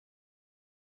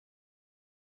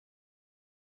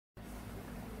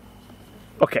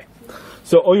Okay,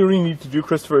 so all you really need to do,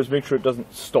 Christopher, is make sure it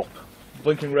doesn't stop.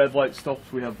 Blinking red light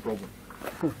stops, we have a problem.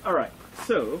 Alright,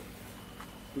 so,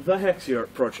 the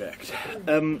Hexiart project.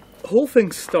 The whole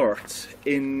thing starts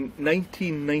in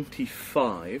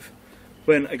 1995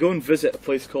 when I go and visit a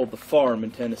place called The Farm in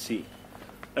Tennessee.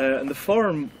 And the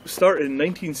farm started in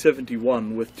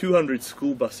 1971 with 200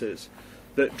 school buses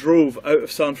that drove out of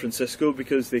San Francisco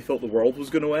because they thought the world was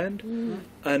going to end.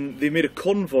 And they made a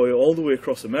convoy all the way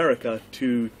across America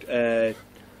to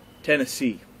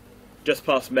Tennessee, just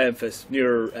past Memphis,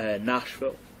 near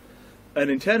Nashville. And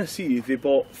in Tennessee, they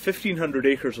bought 1,500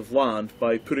 acres of land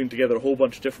by putting together a whole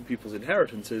bunch of different people's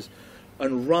inheritances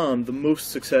and ran the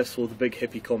most successful of the big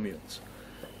hippie communes.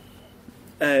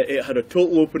 It had a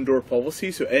total open door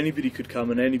policy, so anybody could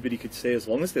come and anybody could stay as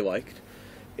long as they liked.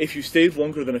 If you stayed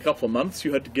longer than a couple of months,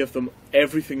 you had to give them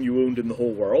everything you owned in the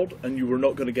whole world, and you were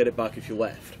not going to get it back if you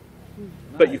left. Nice.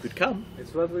 But you could come.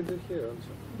 It's what we do here also.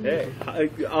 Yeah.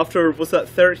 After, was that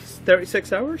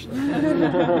 36 hours?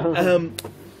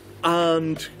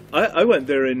 And I went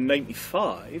there in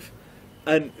 '95,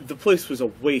 and the place was a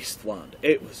wasteland.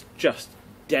 It was just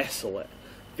desolate.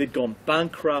 They'd gone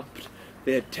bankrupt.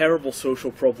 They had terrible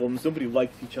social problems. Nobody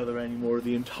liked each other anymore.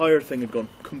 The entire thing had gone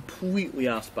completely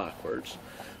ass backwards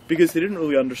because they didn't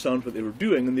really understand what they were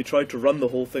doing, and they tried to run the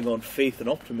whole thing on faith and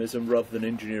optimism rather than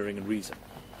engineering and reason.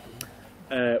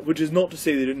 Which is not to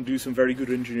say they didn't do some very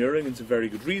good engineering and some very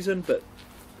good reason, but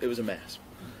it was a mess.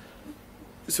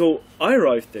 So I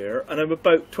arrived there, and I'm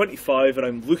about 25, and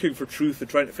I'm looking for truth and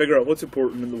trying to figure out what's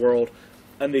important in the world.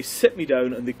 And they sit me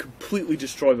down and they completely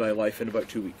destroy my life in about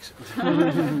 2 weeks.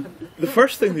 The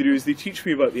first thing they do is they teach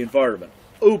me about the environment.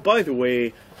 Oh, by the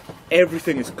way,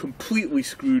 everything is completely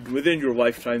screwed. Within your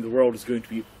lifetime, the world is going to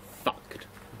be fucked.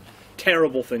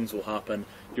 Terrible things will happen.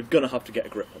 You're going to have to get a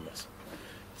grip on this.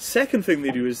 Second thing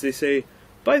they do is they say,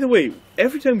 by the way,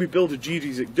 every time we build a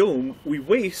geodesic dome, we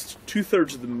waste a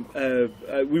third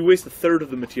of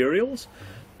the materials.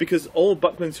 Because all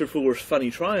Buckminster Fuller's funny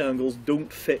triangles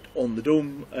don't fit on the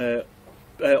dome,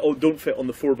 don't fit on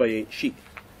the 4x8 sheet,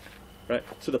 right?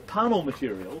 So the panel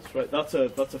materials, right? That's a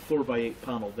 4x8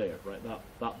 panel there, right?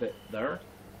 That bit there,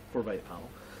 4x8 panel.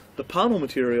 The panel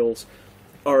materials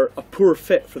are a poor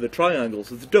fit for the triangles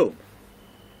of the dome.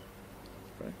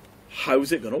 Right?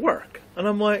 How's it going to work? And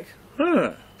I'm like,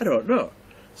 I don't know.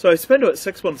 So I spend about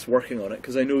 6 months working on it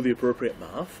because I know the appropriate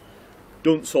math.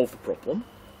 Don't solve the problem.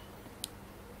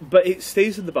 But it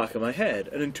stays in the back of my head,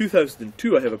 and in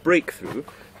 2002 I have a breakthrough,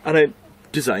 and I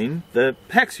design the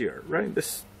Hexiart, right?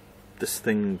 This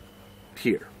thing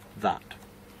here, that.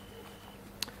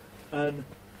 And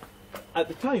at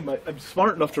the time, I'm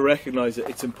smart enough to recognise that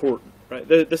it's important, right?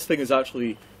 This thing is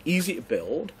actually easy to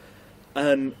build,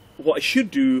 and what I should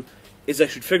do is I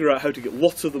should figure out how to get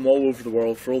lots of them all over the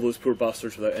world for all those poor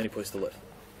bastards without any place to live.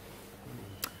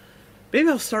 Maybe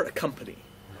I'll start a company.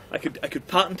 I could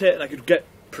patent it, and I could get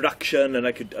production, and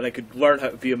I could learn how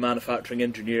to be a manufacturing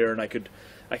engineer, and I could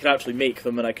actually make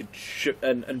them, and I could ship,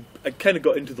 and I kind of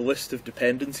got into the list of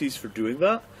dependencies for doing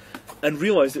that, and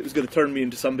realised it was going to turn me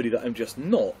into somebody that I'm just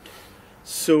not.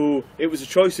 So it was a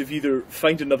choice of either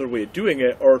find another way of doing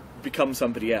it or become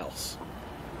somebody else.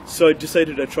 So I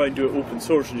decided I'd try and do it open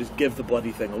source and just give the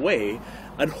bloody thing away,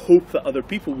 and hope that other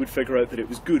people would figure out that it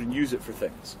was good and use it for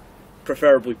things,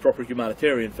 preferably proper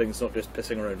humanitarian things, not just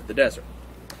pissing around in the desert.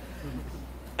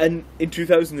 And in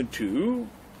 2002,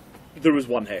 there was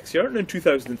one Hexiart, and in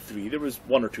 2003 there was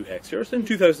 1 or 2 Hexiarts, and in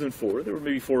 2004 there were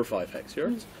maybe 4 or 5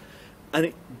 Hexiarts, and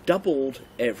it doubled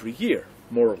every year,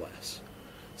 more or less.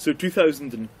 So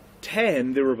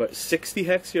 2010 there were about 60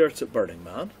 Hexiarts at Burning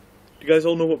Man. Do you guys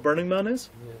all know what Burning Man is?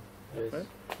 Yeah. Yes. Right?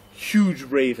 Huge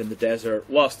rave in the desert,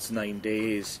 lasts 9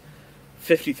 days,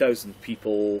 50,000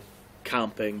 people,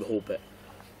 camping, the whole bit.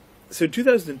 So in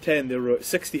 2010 there were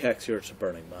 60 Hexiarts at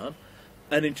Burning Man,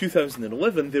 and in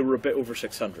 2011 there were a bit over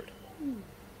 600.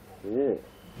 Oh,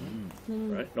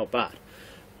 right, not bad.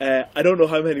 I don't know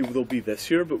how many there'll be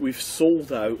this year, but we've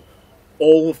sold out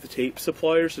all of the tape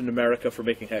suppliers in America for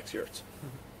making Hexiarts.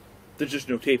 There's just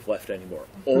no tape left anymore.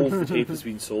 All of the tape has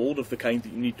been sold of the kind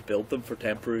that you need to build them for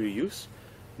temporary use.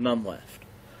 None left.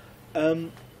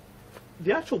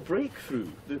 The actual breakthrough,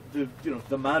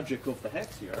 the magic of the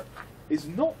Hexiart, is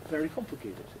not very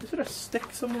complicated. Is there a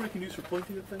stick somewhere I can use for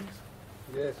pointing at things?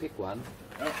 Yeah, pick one.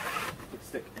 Oh,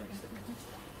 stick.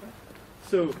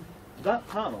 So that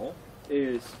panel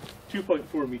is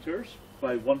 2.4 meters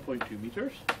by 1.2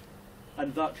 meters,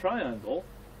 and that triangle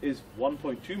is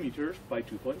 1.2 meters by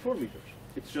 2.4 meters.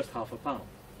 It's just half a panel.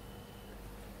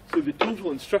 So the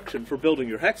total instruction for building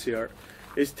your Hexiart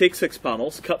is take 6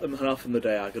 panels, cut them in half in the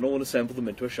diagonal, and assemble them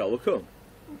into a shallow cone.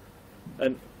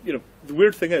 And, you know, the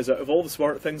weird thing is, out of all the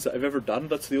smart things that I've ever done,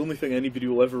 that's the only thing anybody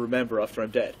will ever remember after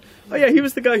I'm dead. Oh yeah, he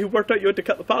was the guy who worked out you had to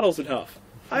cut the panels in half.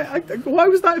 Why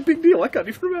was that a big deal? I can't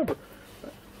even remember.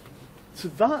 So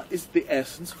that is the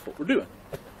essence of what we're doing.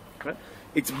 Right?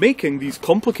 It's making these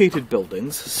complicated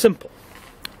buildings simple.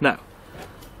 Now,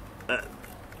 I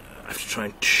have to try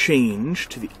and change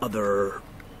to the other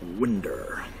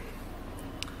window.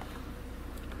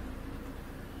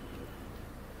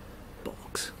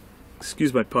 Box.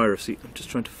 Excuse my piracy, I'm just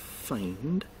trying to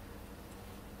find...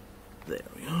 There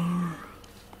we are.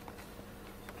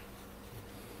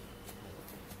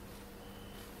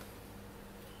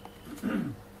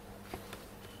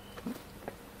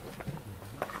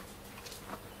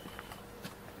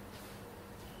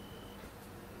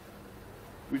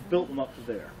 We've built them up to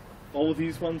there. All of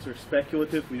these ones are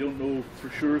speculative. We don't know for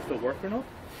sure if they'll work or not.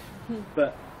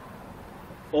 But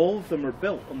all of them are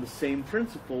built on the same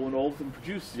principle and all of them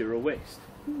produce zero waste.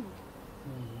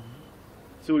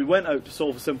 So we went out to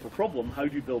solve a simple problem. How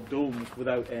do you build domes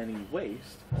without any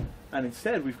waste? And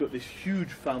instead we've got this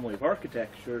huge family of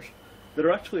architectures. There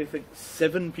are actually, I think,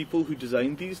 7 people who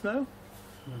designed these now.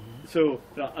 So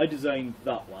I designed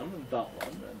that one, and that one,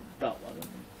 and that one. And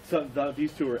so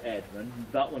these two are Edmund, and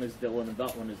that one is Dylan, and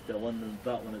that one is Dylan, and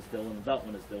that one is Dylan, and that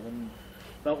one is Dylan. And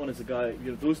that one is a guy,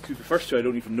 you know, those two, the first two, I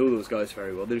don't even know those guys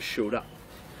very well. They just showed up.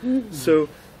 So,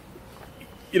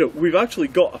 you know, we've actually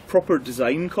got a proper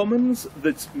design commons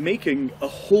that's making a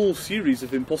whole series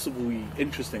of impossibly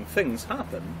interesting things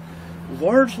happen,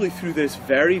 largely through this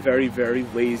very, very, very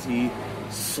lazy,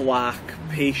 slack,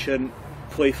 patient,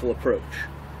 playful approach.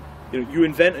 You know, you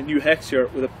invent a new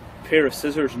Hexiart with a pair of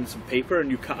scissors and some paper and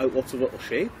you cut out lots of little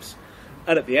shapes,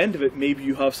 and at the end of it maybe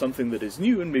you have something that is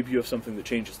new and maybe you have something that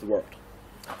changes the world.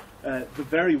 The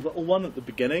very little one at the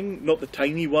beginning, not the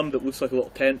tiny one that looks like a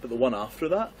little tent, but the one after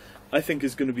that, I think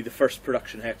is going to be the first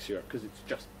production Hexiart because it's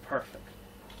just perfect.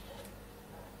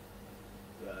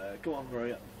 Go on,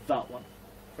 Maria. That one.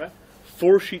 Right?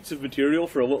 4 sheets of material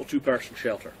for a little 2-person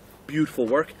shelter. Beautiful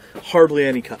work. Hardly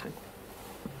any cutting.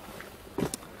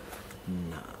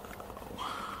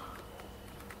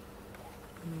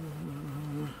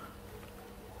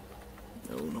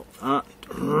 No, not that.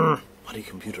 Bloody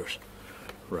computers.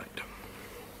 Right.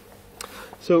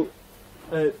 So,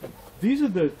 these are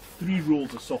the 3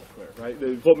 rules of software, right?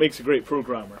 What makes a great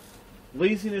programmer.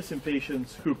 Laziness,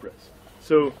 impatience, hubris.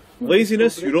 So,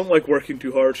 laziness, you don't like working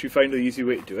too hard, so you find an easy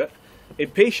way to do it.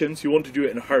 Impatience, you want to do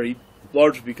it in a hurry,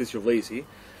 largely because you're lazy.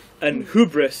 And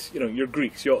hubris, you know, you're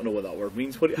Greeks, you ought to know what that word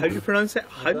means. How do you pronounce it?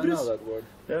 Hybris? I don't know that word.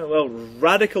 Yeah, well,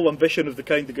 radical ambition of the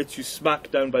kind that gets you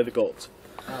smacked down by the gods.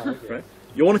 Ah, okay. Right?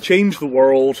 You want to change the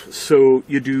world, so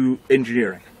you do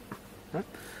engineering. Right?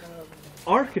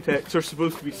 Architects are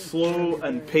supposed to be slow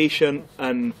and patient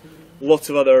and lots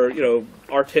of other, you know,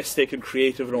 artistic and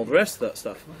creative and all the rest of that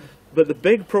stuff. But the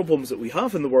big problems that we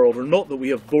have in the world are not that we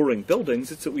have boring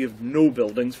buildings, it's that we have no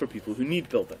buildings for people who need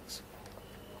buildings.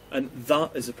 And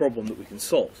that is a problem that we can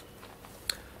solve.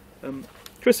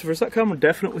 Christopher, is that camera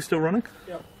definitely still running?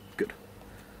 Yeah. Good.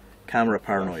 Camera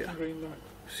paranoia. You've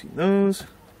seen those.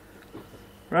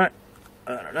 Right.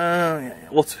 I don't know. Yeah.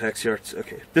 Lots of Hexiarts.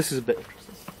 Okay, this is a bit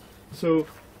interesting. So,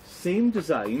 same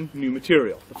design, new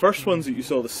material. The first ones that you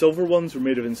saw, the silver ones, were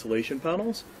made of insulation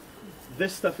panels.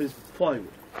 This stuff is plywood.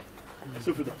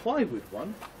 So for the plywood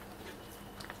one,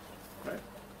 right,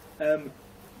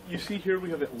 you see here we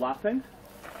have it lapping.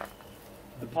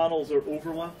 The panels are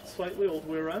overlapped slightly all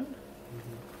the way around.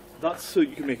 That's so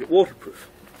you can make it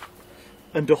waterproof.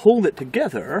 And to hold it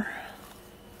together,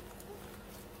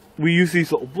 we use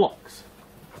these little blocks.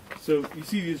 So you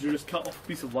see these are just cut off a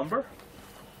piece of lumber.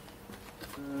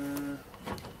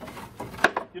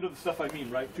 You know the stuff I mean,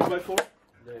 right? 2x4?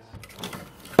 Yes.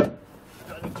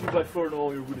 2x4 and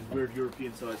all your wood is weird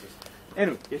European sizes.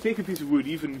 Anyway, you take a piece of wood,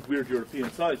 even weird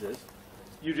European sizes,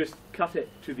 you just cut it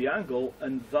to the angle,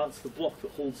 and that's the block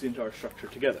that holds the entire structure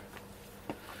together.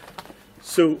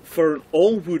 So for an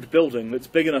all-wood building that's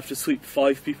big enough to sleep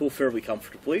 5 people fairly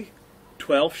comfortably,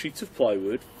 12 sheets of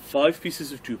plywood, 5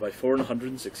 pieces of 2x4 and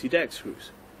 160 deck screws.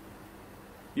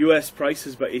 US price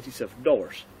is about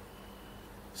 $87.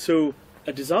 So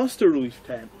a disaster relief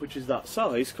tent, which is that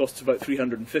size, costs about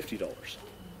 $350.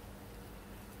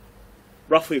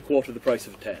 Roughly a quarter the price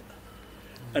of a tent.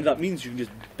 And that means you can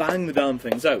just bang the damn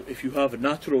things out. If you have a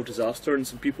natural disaster and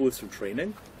some people with some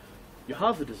training, you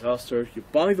have the disaster, you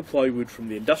buy the plywood from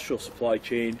the industrial supply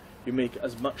chain, you make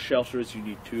as much shelter as you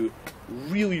need to,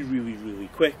 really, really, really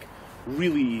quick,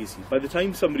 really easy. By the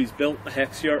time somebody's built a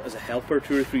Hexiart as a helper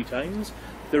 2 or 3 times,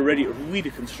 they're ready to lead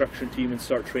a construction team and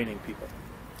start training people.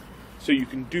 So you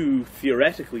can do,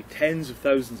 theoretically, tens of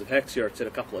thousands of hexyards in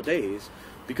a couple of days,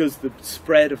 because the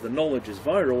spread of the knowledge is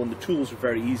viral and the tools are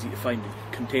very easy to find in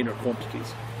container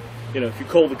quantities. You know, if you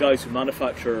call the guys who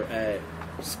manufacture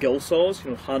skill saws,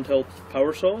 you know, handheld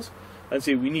power saws, and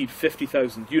say we need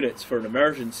 50,000 units for an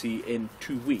emergency in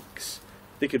 2 weeks,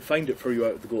 they could find it for you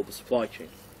out of the global supply chain.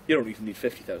 You don't even need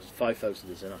 50,000, 5,000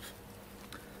 is enough.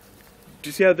 Do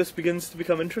you see how this begins to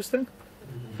become interesting?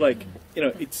 Like, you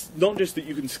know, it's not just that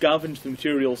you can scavenge the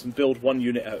materials and build one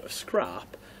unit out of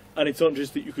scrap, and it's not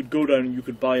just that you could go down and you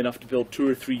could buy enough to build 2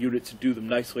 or 3 units and do them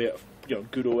nicely out of, you know,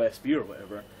 good OSB or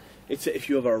whatever. It's that if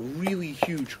you have a really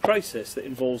huge crisis that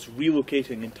involves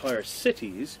relocating entire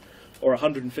cities, or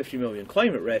 150 million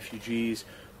climate refugees,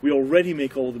 we already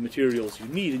make all the materials you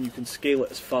need and you can scale it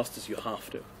as fast as you have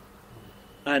to.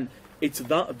 And it's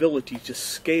that ability to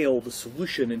scale the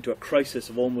solution into a crisis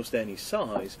of almost any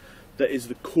size that is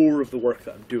the core of the work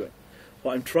that I'm doing.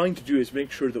 What I'm trying to do is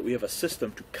make sure that we have a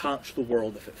system to catch the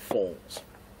world if it falls.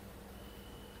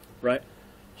 Right?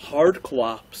 Hard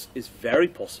collapse is very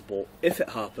possible. If it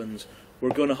happens, we're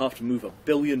going to have to move 1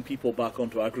 billion people back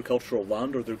onto agricultural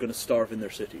land or they're going to starve in their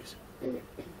cities.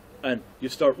 And you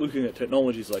start looking at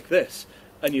technologies like this,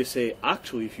 and you say,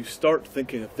 actually, if you start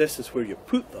thinking of this as where you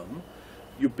put them,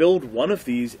 you build one of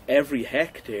these every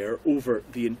hectare over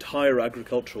the entire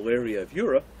agricultural area of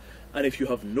Europe, and if you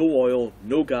have no oil,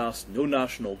 no gas, no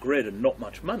national grid, and not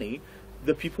much money,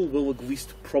 the people will at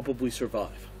least probably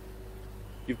survive.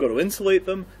 You've got to insulate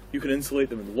them. You can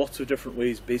insulate them in lots of different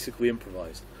ways, basically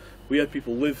improvised. We had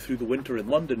people live through the winter in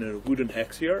London in a wooden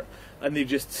hexyard, and they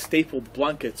just stapled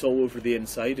blankets all over the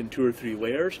inside in 2 or 3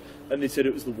 layers, and they said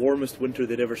it was the warmest winter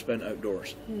they'd ever spent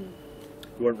outdoors. You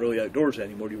weren't really outdoors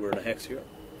anymore, you were in a hexyard.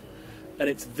 And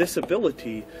it's this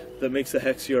ability that makes the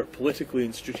hexyard politically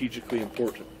and strategically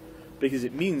important, because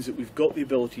it means that we've got the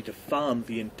ability to fan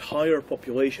the entire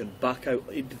population back out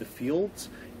into the fields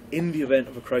in the event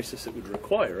of a crisis that would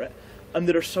require it, and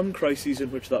there are some crises in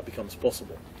which that becomes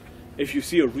possible. If you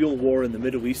see a real war in the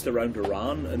Middle East around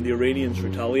Iran and the Iranians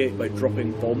retaliate by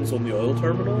dropping bombs on the oil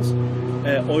terminals,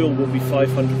 oil will be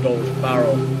 $500 a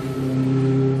barrel.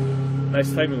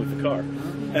 Nice timing with the car.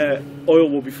 Oil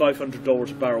will be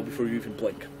 $500 a barrel before you even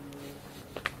blink.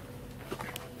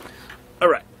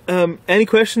 Alright, any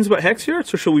questions about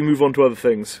hexyards, or shall we move on to other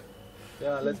things?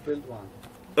 Yeah, let's build one.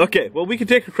 Okay, well we can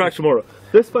take a crack tomorrow.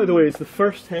 This, by the way, is the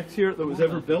first hexyard that was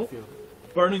ever built.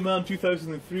 Burning Man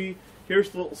 2003.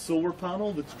 Here's the little solar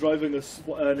panel that's driving an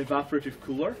evaporative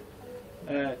cooler.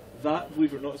 That,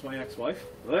 believe it or not, is my ex-wife.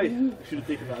 Right. I should have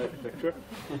taken that out of the picture.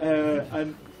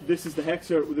 And this is the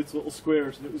hexyard with its little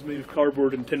squares, and it was made of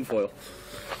cardboard and tinfoil.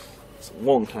 It's a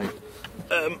long time.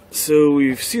 So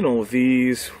we've seen all of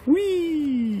these.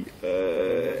 Whee!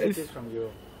 This is from you.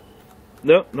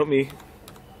 No, not me.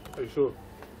 Are you sure?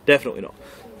 Definitely not.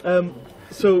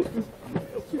 So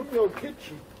In your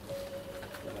kitchen.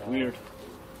 weird.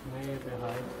 Maybe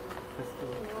behind.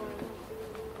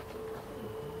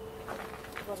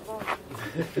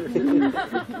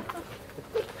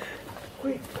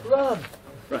 Quick, run!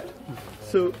 Right.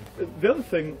 So the other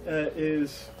thing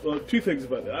is, well, 2 things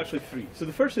about that. Actually 3. So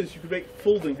the first is you could make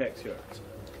folding hexyards.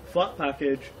 Flat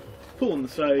package, pull on the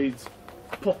sides,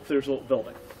 pop, there's a little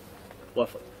building.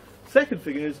 Lovely. Second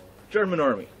thing is German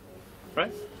army.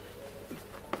 Right?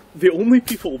 The only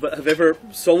people that have ever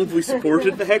solidly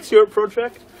supported the hexyard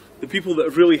project, the people that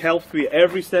have really helped me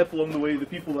every step along the way, the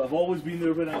people that have always been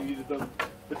there when I needed them,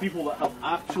 the people that have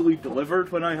actually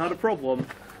delivered when I had a problem,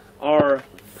 are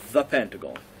the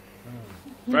Pentagon.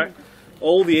 Right?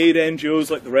 All the aid NGOs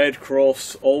like the Red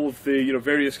Cross, all of the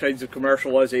various kinds of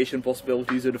commercialization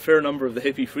possibilities, and a fair number of the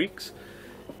hippie freaks,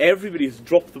 everybody has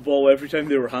dropped the ball every time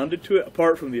they were handed to it,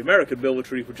 apart from the American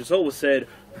military, which has always said,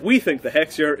 we think the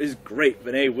hexyard is great,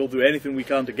 Vinay, we'll do anything we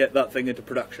can to get that thing into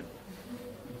production.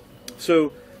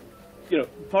 So,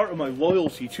 part of my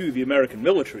loyalty to the American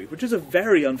military, which is a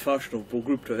very unfashionable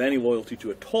group to have any loyalty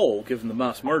to at all, given the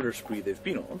mass murder spree they've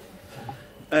been on,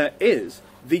 is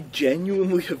they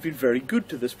genuinely have been very good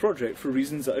to this project for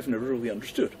reasons that I've never really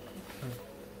understood.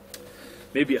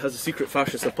 Maybe it has a secret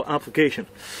fascist application.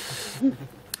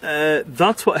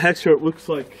 That's what a hexyard looks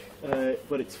like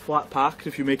when it's flat packed,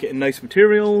 if you make it in nice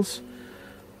materials.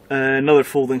 Another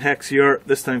folding hexyard,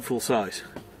 this time full size.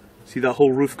 See, that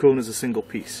whole roof cone is a single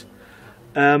piece.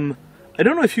 I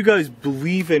don't know if you guys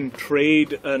believe in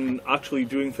trade and actually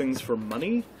doing things for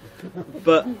money,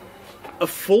 but a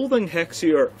folding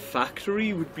hexyard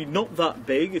factory would be not that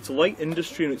big. It's a light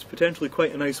industry and it's potentially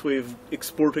quite a nice way of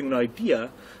exporting an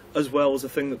idea as well as a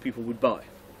thing that people would buy.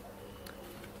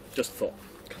 Just a thought.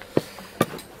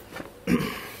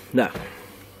 Now,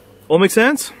 all make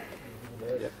sense?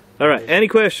 All right, any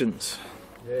questions?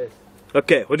 Yes.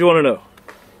 Okay, what do you want to know?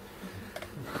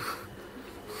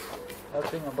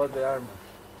 Nothing about the army.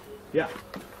 Yeah.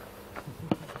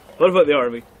 What about the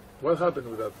army? What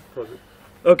happened with that project?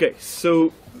 Okay,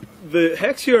 so the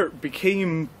Hexiar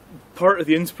became part of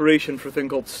the inspiration for a thing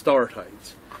called Star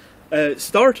Tides.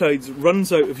 Star Tides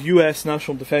runs out of US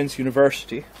National Defense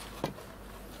University.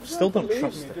 Still don't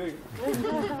trust it.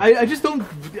 I just don't.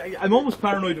 I'm almost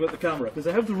paranoid about the camera because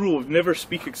I have the rule of never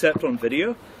speak except on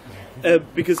video.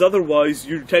 Because otherwise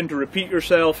you tend to repeat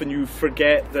yourself and you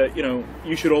forget that, you know,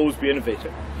 you should always be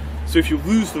innovative. So if you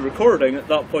lose the recording, at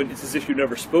that point it's as if you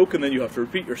never spoke and then you have to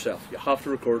repeat yourself. You have to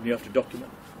record and you have to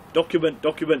document. Document,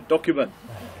 document, document.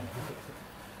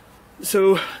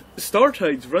 So Star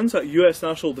Tides runs at US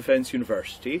National Defense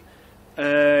University.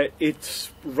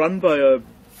 It's run by a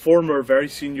former very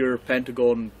senior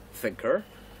Pentagon thinker.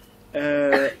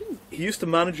 He used to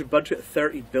manage a budget of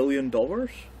 $30 billion.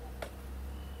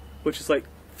 Which is like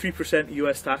 3%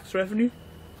 US tax revenue.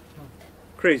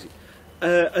 Crazy.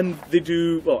 And they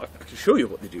do, well, I can show you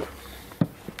what they do.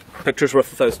 Picture's worth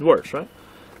 1,000 words, right?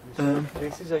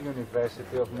 This is a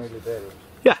university of military.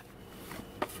 Yeah.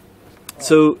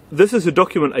 So this is a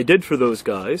document I did for those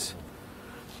guys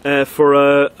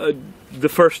for the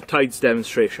first Tides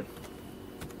demonstration.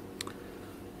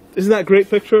 Isn't that a great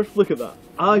picture? Look at that.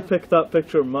 I picked that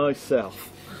picture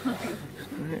myself.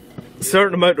 A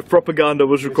certain amount of propaganda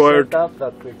was required. Set up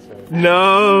that picture.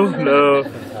 No.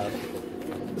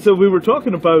 So we were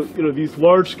talking about, you know, these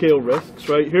large-scale risks,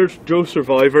 right? Here's Joe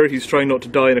Survivor. He's trying not to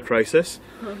die in a crisis.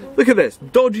 Look at this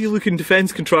dodgy-looking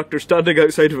defence contractor standing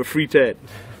outside of a free tent.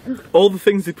 All the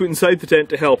things they put inside the tent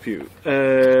to help you.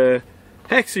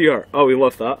 Hexiar. Oh, we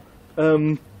love that.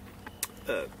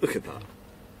 Look at that.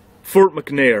 Fort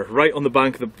McNair, right on the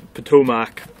bank of the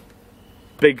Potomac.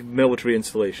 Big military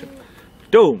installation.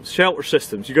 Domes, shelter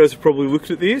systems. You guys have probably looked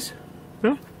at these?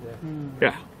 No?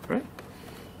 Yeah, right?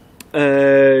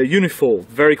 Unifold,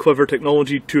 very clever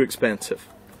technology, too expensive.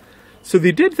 So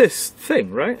they did this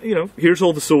thing, right? You know, here's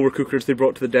all the solar cookers they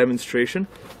brought to the demonstration.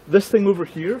 This thing over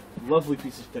here, lovely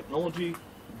piece of technology,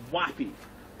 wappy.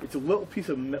 It's a little piece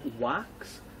of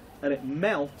wax, and it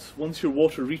melts once your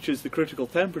water reaches the critical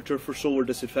temperature for solar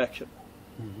disinfection.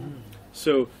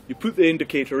 So you put the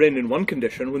indicator in one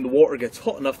condition, when the water gets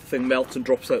hot enough the thing melts and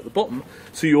drops out the bottom,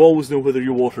 so you always know whether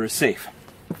your water is safe.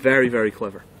 Very, very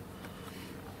clever.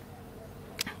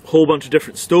 Whole bunch of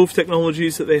different stove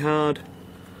technologies that they had.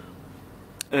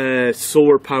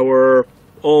 Solar power,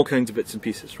 all kinds of bits and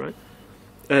pieces, right?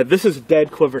 This is a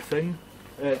dead clever thing.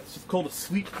 It's called a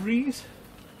sleep breeze.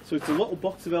 So it's a little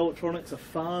box of electronics, a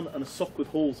fan and a sock with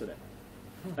holes in it.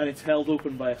 And it's held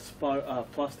open by a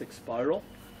plastic spiral.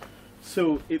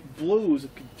 So it blows a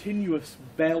continuous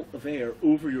belt of air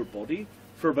over your body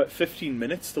for about 15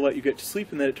 minutes to let you get to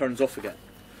sleep, and then it turns off again.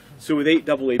 So with 8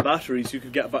 AA batteries you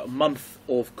could get about a month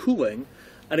of cooling,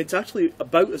 and it's actually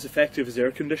about as effective as air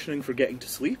conditioning for getting to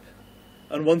sleep.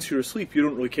 And once you're asleep you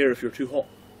don't really care if you're too hot.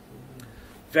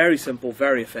 Very simple,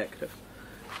 very effective.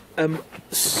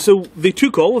 So they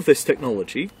took all of this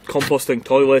technology, composting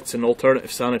toilets and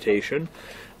alternative sanitation,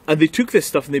 and they took this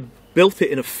stuff and they built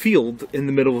it in a field in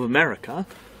the middle of America,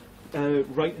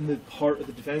 right in the heart of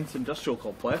the defence industrial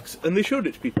complex, and they showed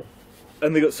it to people.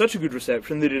 And they got such a good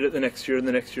reception, they did it the next year, and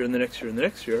the next year, and the next year, and the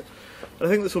next year. And I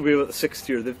think this will be about the 6th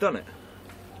year they've done it.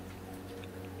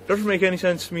 Doesn't make any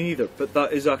sense to me either, but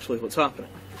that is actually what's happening.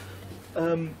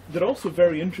 They're also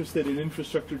very interested in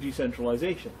infrastructure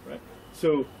decentralization, right?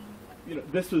 So, you know,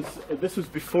 this was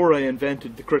before I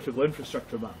invented the critical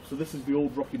infrastructure map. So this is the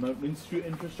old Rocky Mountain Institute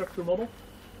infrastructure model.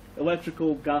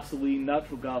 Electrical, gasoline,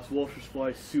 natural gas, water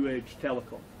supply, sewage,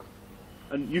 telecom.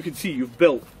 And you can see you've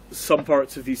built some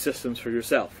parts of these systems for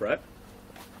yourself, right?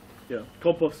 You know,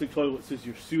 composting toilets is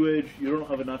your sewage. You don't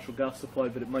have a natural gas supply,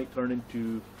 but it might turn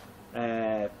into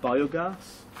biogas.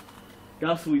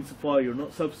 Gasoline supply you're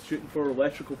not substituting for.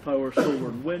 Electrical power, solar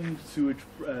and wind. Sewage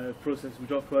process we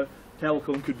talked about.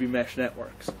 Telecom could be mesh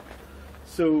networks.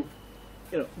 So,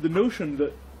 you know, the notion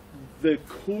that the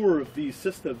core of these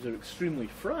systems are extremely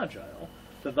fragile,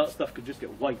 that stuff could just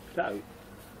get wiped out,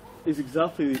 is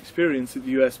exactly the experience that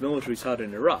the US military's had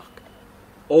in Iraq.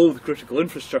 All of the critical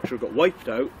infrastructure got wiped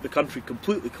out, the country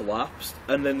completely collapsed,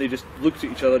 and then they just looked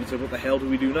at each other and said, what the hell do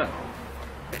we do now?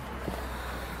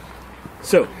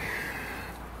 So,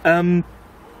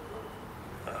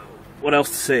 what else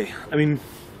to say? I mean,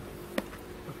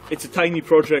 it's a tiny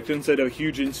project inside a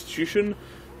huge institution.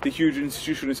 The huge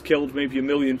institution has killed maybe 1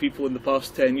 million people in the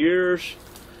past 10 years.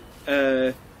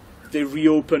 They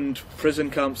reopened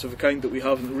prison camps of a kind that we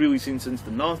haven't really seen since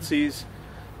the Nazis.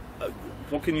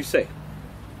 What can you say?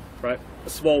 right? A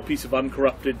small piece of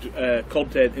uncorrupted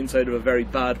content inside of a very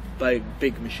bad,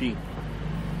 big machine.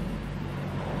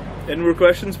 Any more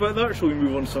questions about that, or shall we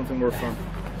move on to something more fun?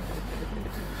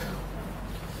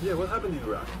 Yeah, what happened in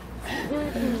Iraq?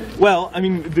 Well, I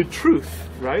mean, the truth,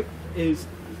 right, is...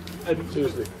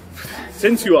 Seriously.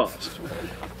 Since you asked.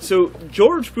 So,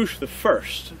 George Bush I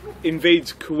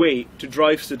invades Kuwait to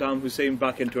drive Saddam Hussein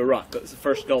back into Iraq. That's the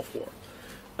first Gulf War.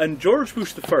 And George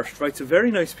Bush I writes a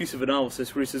very nice piece of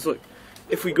analysis where he says, look,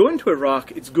 if we go into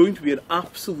Iraq, it's going to be an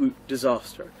absolute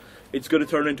disaster. It's going to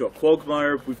turn into a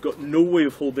quagmire. We've got no way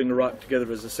of holding Iraq together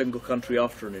as a single country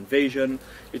after an invasion.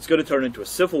 It's going to turn into a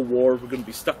civil war. We're going to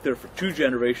be stuck there for 2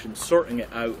 generations sorting it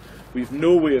out. We've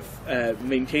no way of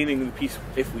maintaining the peace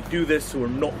if we do this, so we're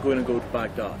not going to go to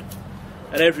Baghdad.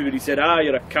 And everybody said,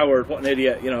 you're a coward, what an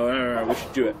idiot, we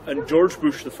should do it. And George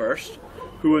Bush I,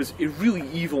 who was a really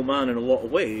evil man in a lot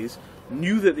of ways,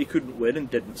 knew that they couldn't win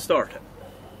and didn't start it.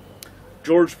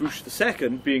 George Bush II,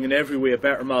 being in every way a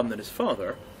better man than his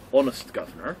father, honest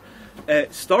governor,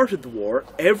 started the war.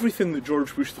 Everything that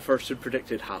George Bush I had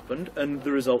predicted happened, and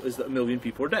the result is that 1 million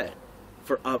people are dead,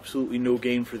 for absolutely no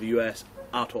gain for the US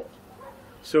at all.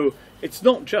 So it's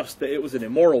not just that it was an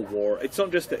immoral war, it's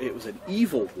not just that it was an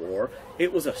evil war,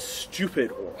 it was a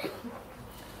stupid war.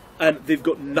 And they've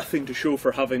got nothing to show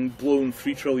for having blown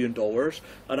 $3 trillion and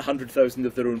 100,000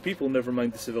 of their own people, never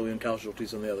mind the civilian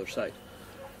casualties on the other side.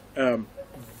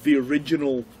 The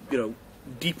original,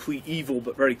 deeply evil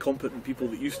but very competent people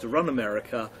that used to run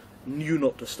America knew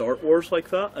not to start wars like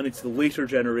that, and it's the later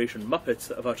generation Muppets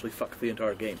that have actually fucked the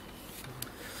entire game.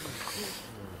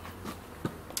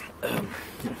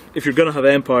 If you're going to have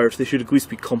empires, they should at least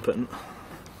be competent.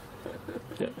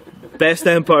 Yeah. Best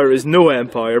empire is no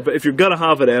empire, but if you're going to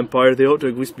have an empire, they ought to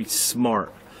at least be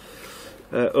smart.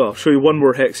 I'll show you one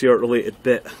more Hexiart related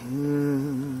bit.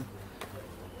 There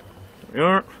we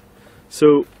are.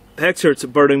 So, Hexiart's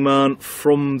at Burning Man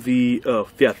from the...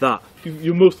 that.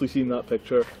 You've mostly seen that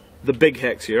picture. The big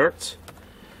Hexiarts.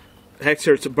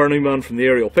 Hexiart's at Burning Man from the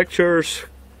aerial pictures.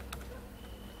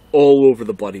 All over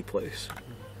the bloody place.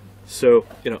 So,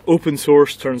 open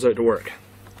source turns out to work.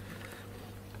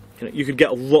 You could get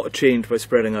a lot of change by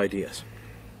spreading ideas.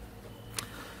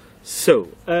 So,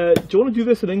 do you want to do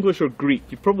this in English or Greek?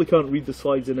 You probably can't read the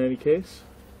slides in any case.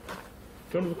 Do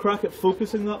you want to have a crack at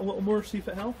focusing that a little more, see if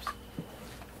it helps?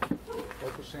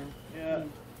 Focusing? Yeah,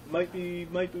 might be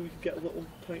we could get a little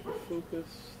tighter focus.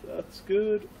 That's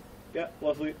good. Yeah,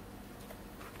 lovely.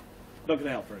 Not going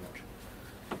to help very much.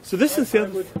 So this is the I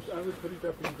other... would put it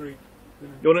up in Greek.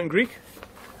 You want it in Greek?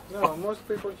 No, most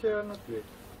people here are not Greek.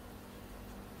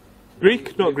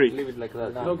 Greek? Not Greek. Leave it like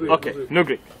that. No Greek. Okay, no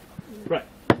Greek. Right.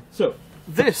 So,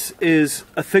 this is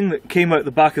a thing that came out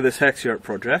the back of this Hexiart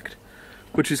project,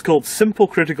 which is called Simple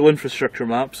Critical Infrastructure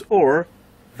Maps, or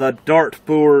the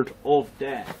Dartboard of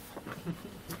Death.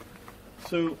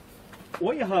 So,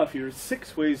 what you have here is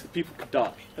 6 ways that people could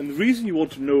die. And the reason you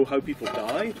want to know how people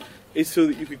die is so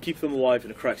that you could keep them alive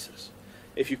in a crisis.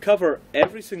 If you cover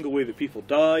every single way that people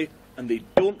die, and they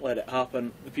don't let it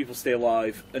happen, the people stay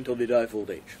alive until they die of old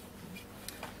age.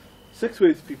 6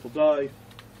 ways that people die: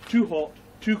 too hot,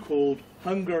 too cold,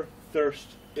 hunger, thirst,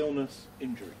 illness,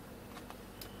 injury.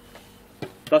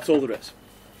 That's all there is.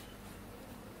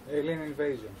 Alien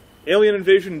invasion. Alien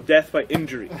invasion, death by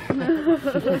injury.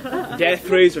 Death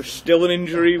rays are still an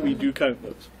injury, we do count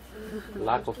those.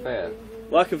 Lack of air.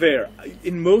 Lack of air.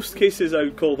 In most cases I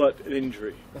would call that an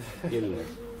injury. Illness.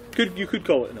 You could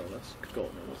call it an illness.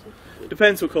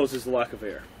 Depends what causes the lack of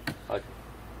air. Okay.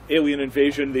 Alien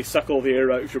invasion, they suck all the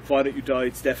air out of your planet, you die,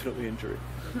 it's definitely injury.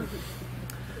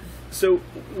 So,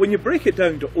 when you break it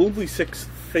down to only 6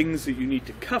 things that you need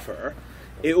to cover,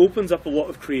 it opens up a lot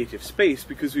of creative space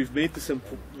because we've made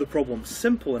the problem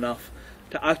simple enough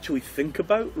to actually think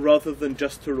about rather than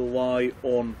just to rely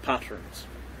on patterns.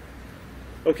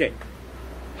 Okay,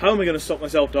 how am I going to stop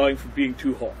myself dying from being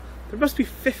too hot? There must be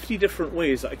 50 different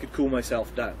ways that I cool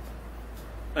myself down.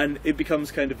 And it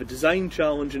becomes kind of a design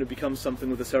challenge, and it becomes something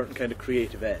with a certain kind of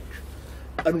creative edge.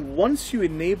 And once you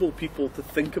enable people to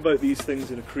think about these things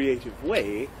in a creative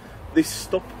way, they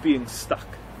stop being stuck.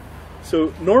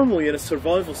 So normally in a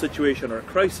survival situation or a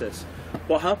crisis,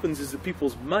 what happens is that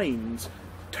people's minds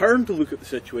turn to look at the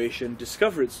situation,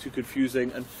 discover it's too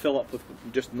confusing, and fill up with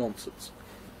just nonsense.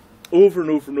 Over and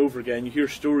over and over again, you hear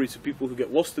stories of people who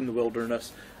get lost in the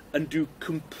wilderness and do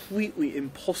completely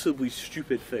impossibly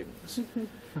stupid things.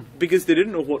 Because they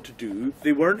didn't know what to do,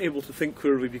 they weren't able to think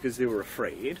clearly because they were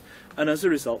afraid, and as a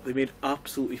result they made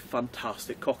absolutely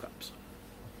fantastic cock-ups.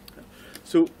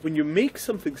 So when you make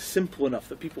something simple enough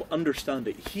that people understand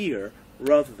it here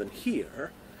rather than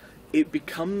here, it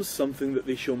becomes something that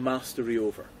they show mastery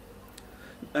over.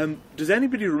 Does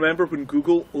anybody remember when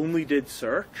Google only did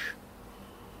search,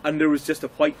 and there was just a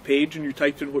white page and you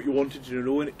typed in what you wanted to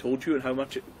know and it told you and how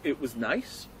much it was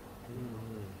nice?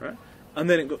 Right? And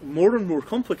then it got more and more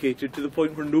complicated to the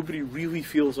point where nobody really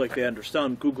feels like they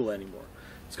understand Google anymore.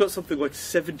 It's got something like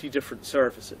 70 different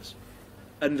services.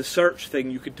 And the search thing,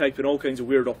 you could type in all kinds of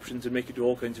weird options and make it do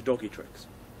all kinds of doggy tricks.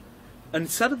 And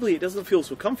sadly, it doesn't feel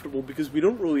so comfortable because we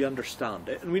don't really understand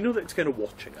it, and we know that it's kind of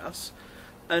watching us.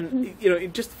 And you know,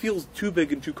 it just feels too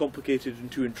big and too complicated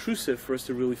and too intrusive for us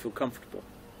to really feel comfortable.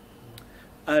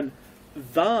 And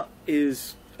that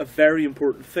is a very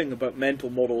important thing about mental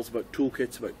models, about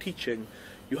toolkits, about teaching.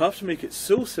 You have to make it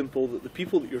so simple that the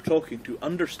people that you're talking to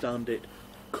understand it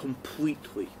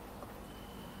completely.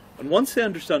 And once they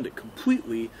understand it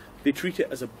completely, they treat it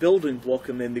as a building block,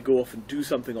 and then they go off and do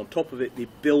something on top of it. They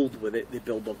build with it, they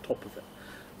build on top of it.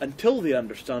 Until they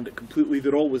understand it completely,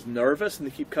 they're always nervous, and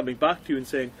they keep coming back to you and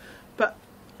saying, but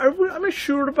am I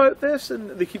sure about this?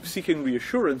 And they keep seeking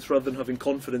reassurance rather than having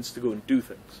confidence to go and do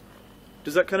things.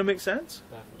 Does that kind of make sense?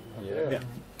 Yeah.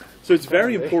 So it's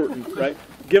very important, right?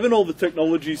 Given all the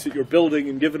technologies that you're building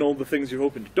and given all the things you're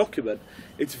hoping to document,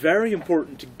 it's very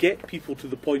important to get people to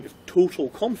the point of total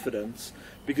confidence,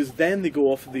 because then they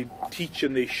go off and they teach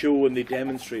and they show and they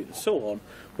demonstrate and so on.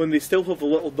 When they still have a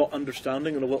little not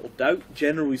understanding and a little doubt,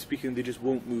 generally speaking, they just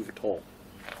won't move at all.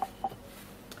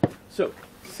 So,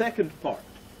 second part.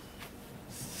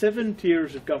 7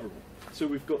 tiers of government. So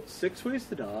we've got 6 ways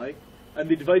to die, and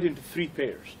they divide into 3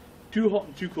 pairs. Too hot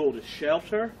and too cold is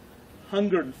shelter,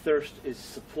 hunger and thirst is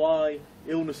supply,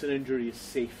 illness and injury is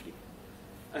safety.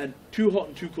 And too hot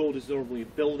and too cold is normally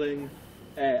building,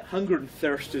 hunger and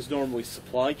thirst is normally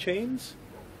supply chains,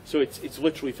 so it's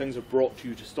literally things are brought to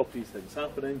you to stop these things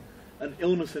happening, and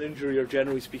illness and injury are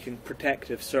generally speaking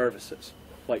protective services,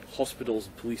 like hospitals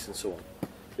and police and so on.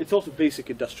 It's also basic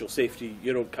industrial safety,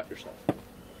 you don't cut yourself.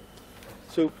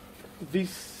 So these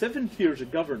 7 tiers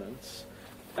of governance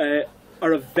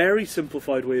are a very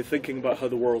simplified way of thinking about how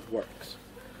the world works.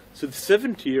 So the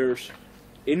 7 tiers: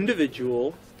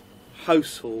 individual,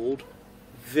 household,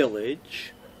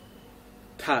 village,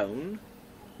 town,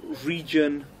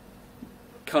 region,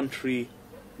 country,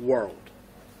 world.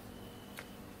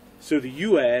 So the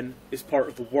UN is part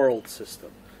of the world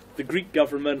system. The Greek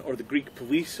government or the Greek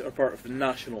police are part of the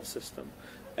national system.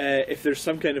 If there's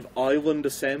some kind of island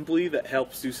assembly that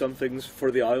helps do some things for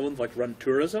the island, like run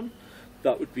tourism,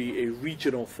 that would be a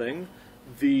regional thing.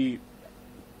 The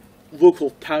local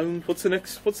town, what's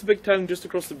the big town just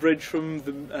across the bridge from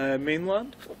the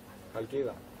mainland?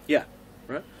 Halkida. Yeah,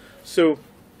 right. So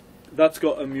that's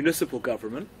got a municipal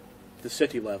government, the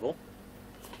city level.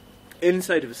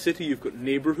 Inside of a city you've got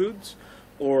neighbourhoods,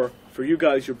 or for you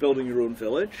guys you're building your own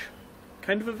village.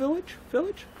 Kind of a village?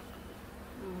 Village?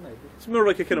 Maybe. It's more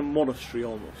like a kind of monastery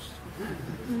almost.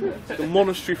 It's a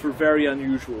monastery for very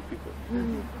unusual people.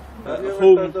 Have you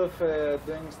home. ever heard of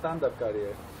doing stand-up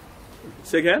career?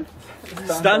 Say again?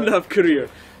 Stand-up career.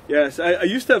 Yes, I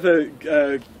used to have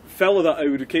a fellow that I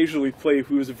would occasionally play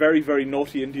who was a very, very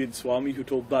naughty Indian Swami who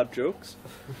told bad jokes.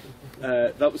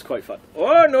 That was quite fun.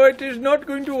 Oh no, it is not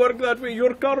going to work that way.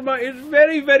 Your karma is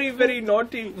very, very, very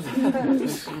naughty.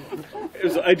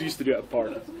 I used to do it at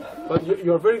party. But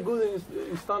you're very good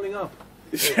in standing up.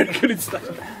 It's very good in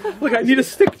standing up. Look, I need a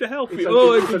stick to help me.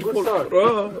 It's a good start.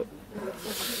 Oh.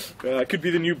 I could be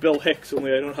the new Bill Hicks,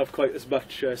 only I don't have quite as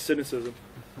much cynicism.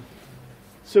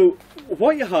 So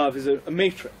what you have is a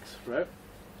matrix, right?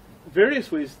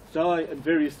 Various ways to die and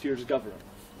various tiers of government.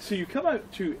 So you come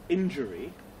out to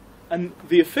injury, and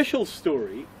the official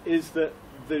story is that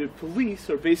the police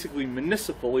are basically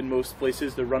municipal in most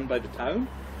places. They're run by the town,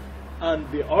 and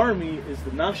the army is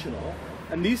the national,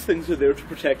 and these things are there to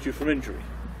protect you from injury.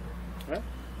 Right?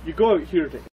 You go out here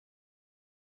to...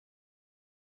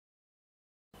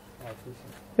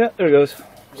 Yeah, there it goes.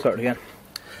 Start again.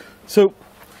 So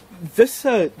this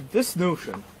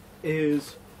notion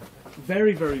is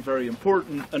very, very, very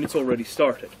important, and it's already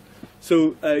started.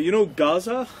 So you know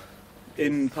Gaza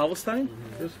in Palestine?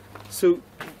 Mm-hmm. So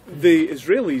the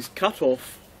Israelis cut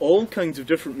off all kinds of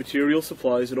different material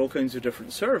supplies and all kinds of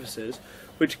different services,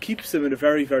 which keeps them in a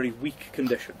very, very weak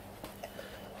condition.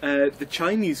 The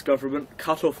Chinese government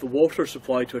cut off the water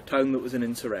supply to a town that was in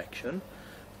insurrection.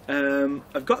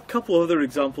 I've got a couple of other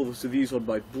examples of these on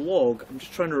my blog. I'm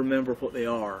just trying to remember what they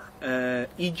are.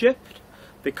 Egypt,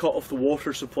 they cut off the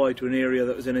water supply to an area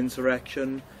that was in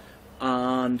insurrection,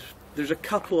 and there's a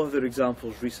couple other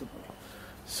examples recently.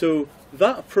 So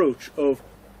that approach of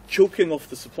choking off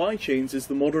the supply chains is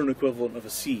the modern equivalent of a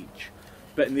siege.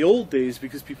 But in the old days,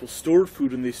 because people stored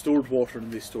food and they stored water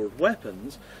and they stored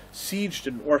weapons, siege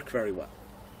didn't work very well.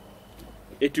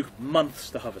 It took months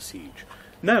to have a siege.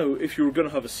 Now, if you were going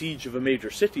to have a siege of a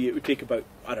major city, it would take about,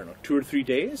 I don't know, 2 or 3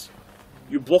 days.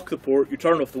 You block the port, you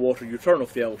turn off the water, you turn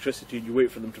off the electricity, and you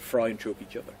wait for them to fry and choke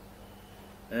each other.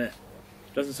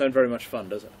 Doesn't sound very much fun,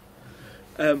 does it?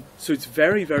 So it's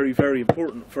very, very, very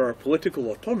important for our political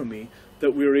autonomy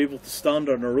that we are able to stand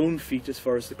on our own feet as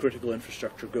far as the critical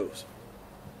infrastructure goes.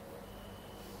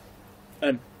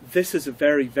 And this is a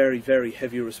very, very, very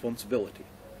heavy responsibility.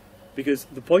 Because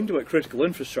the point about critical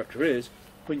infrastructure is,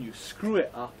 when you screw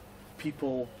it up,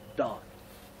 people die.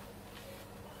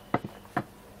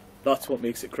 That's what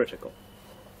makes it critical.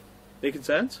 Making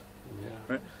sense? Yeah.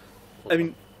 Right? I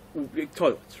mean,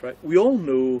 toilets, right? We all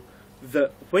know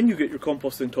that when you get your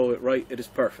composting toilet right, it is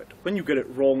perfect. When you get it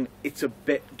wrong, it's a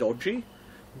bit dodgy.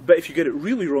 But if you get it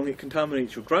really wrong, it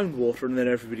contaminates your groundwater and then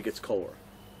everybody gets cholera.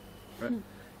 Right?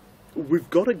 We've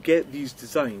got to get these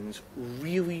designs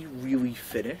really, really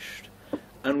finished,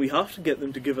 and we have to get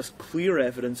them to give us clear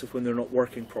evidence of when they're not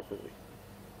working properly.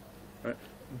 Right?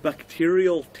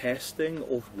 Bacterial testing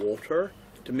of water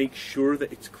to make sure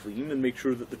that it's clean and make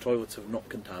sure that the toilets have not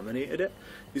contaminated it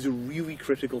is a really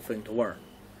critical thing to learn.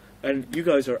 And you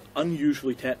guys are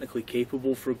unusually technically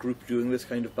capable for a group doing this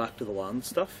kind of back to the land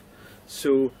stuff,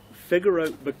 so figure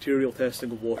out bacterial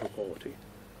testing of water quality.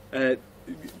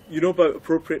 You know about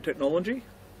appropriate technology?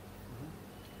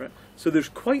 Right? So there's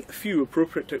quite a few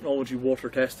appropriate technology water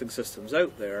testing systems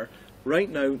out there. Right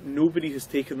now, nobody has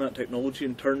taken that technology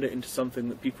and turned it into something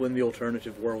that people in the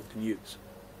alternative world can use.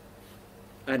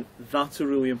 And that's a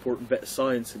really important bit of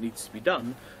science that needs to be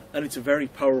done, and it's a very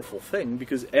powerful thing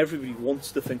because everybody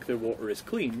wants to think their water is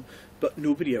clean, but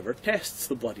nobody ever tests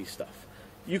the bloody stuff.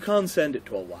 You can send it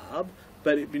to a lab,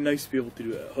 but it'd be nice to be able to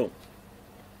do it at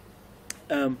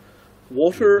home.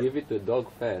 Water. You give it to a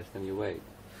dog first and you wait.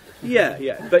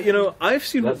 Yeah, but you know, I've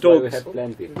seen That's what why we dogs. have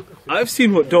plenty. I've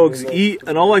seen what dogs eat,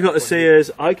 and all I got to say is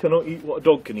I cannot eat what a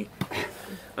dog can eat,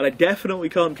 and I definitely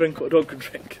can't drink what a dog can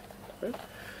drink. Right?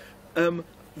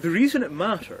 The reason it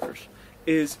matters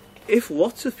is if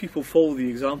lots of people follow the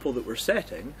example that we're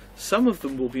setting, some of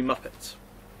them will be Muppets.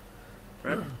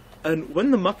 Right? And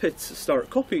when the Muppets start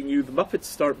copying you, the Muppets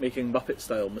start making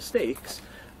Muppet-style mistakes.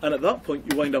 And at that point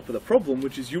you wind up with a problem,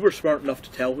 which is you were smart enough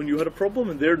to tell when you had a problem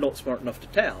and they're not smart enough to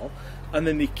tell, and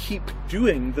then they keep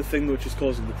doing the thing which is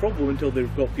causing the problem until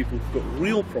they've got people who've got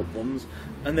real problems,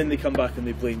 and then they come back and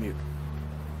they blame you.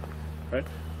 Right?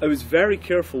 I was very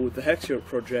careful with the Hexiart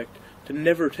project to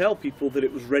never tell people that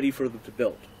it was ready for them to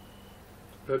build.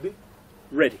 Ready?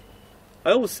 Ready.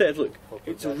 I always said, look,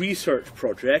 it's a research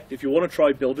project. If you want to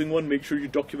try building one, make sure you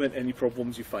document any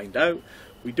problems you find out.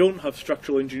 We don't have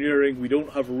structural engineering. We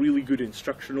don't have really good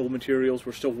instructional materials.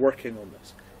 We're still working on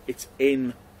this. It's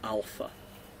in alpha.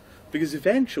 Because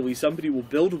eventually somebody will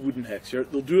build a wooden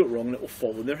Hexiart, they'll do it wrong, and it will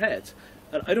fall on their heads.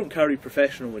 And I don't carry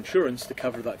professional insurance to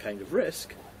cover that kind of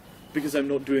risk, because I'm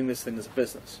not doing this thing as a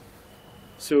business.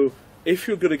 So if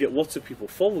you're going to get lots of people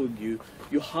following you,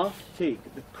 you have to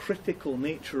take the critical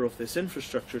nature of this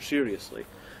infrastructure seriously.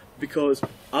 Because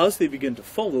as they begin to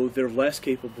follow, they're less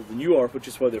capable than you are, which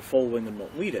is why they're following and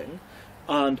not leading.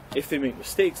 And if they make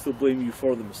mistakes, they'll blame you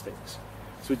for the mistakes.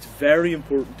 So it's very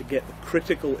important to get the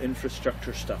critical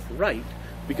infrastructure stuff right,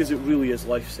 because it really is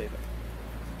life-saving.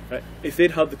 Right? If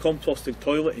they'd had the composting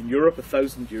toilet in Europe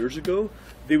 1,000 years ago,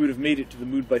 they would have made it to the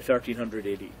moon by 1300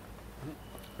 AD.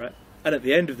 Right? And at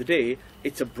the end of the day,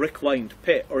 it's a brick-lined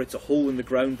pit, or it's a hole in the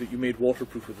ground that you made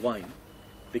waterproof with lime.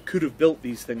 They could have built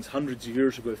these things hundreds of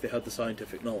years ago if they had the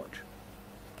scientific knowledge.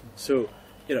 So,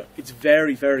 you know, it's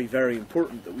very, very, very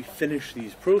important that we finish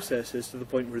these processes to the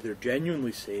point where they're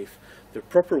genuinely safe, they're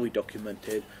properly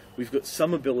documented, we've got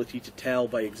some ability to tell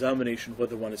by examination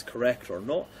whether one is correct or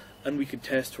not, and we can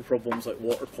test for problems like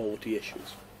water quality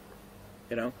issues.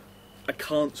 You know, I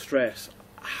can't stress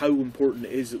how important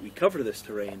it is that we cover this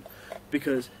terrain,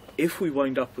 because if we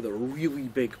wind up with a really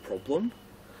big problem,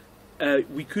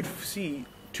 we could see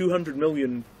 200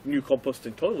 million new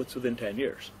composting toilets within 10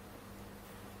 years.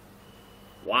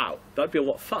 Wow, that'd be a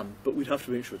lot of fun, but we'd have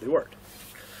to make sure they worked.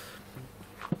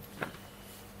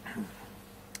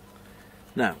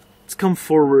 Now, let's come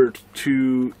forward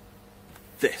to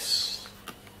this.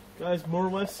 Guys, more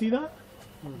or less see that?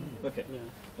 Okay. Yeah.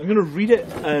 I'm going to read it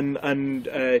and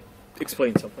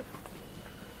explain something.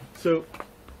 So,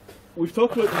 we've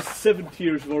talked about the 7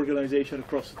 tiers of organisation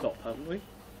across the top, haven't we?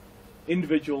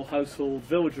 Individual, household,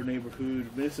 village or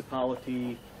neighbourhood,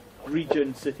 municipality,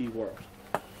 region, city, world.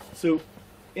 So,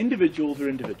 individuals are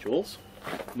individuals,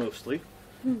 mostly.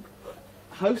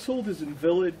 households and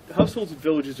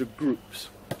villages are groups,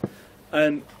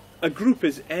 and a group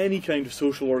is any kind of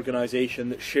social organisation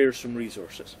that shares some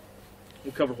resources.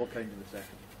 We'll cover what kind in a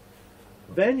second.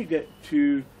 Then you get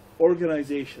to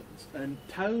organisations, and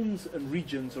towns and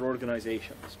regions are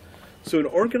organisations. So an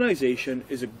organisation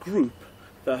is a group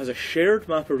that has a shared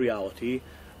map of reality,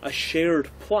 a shared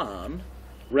plan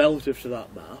relative to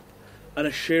that map, and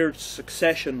a shared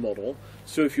succession model.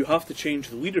 So if you have to change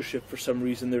the leadership for some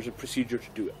reason, there's a procedure to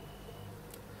do it.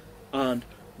 And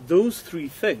those three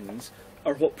things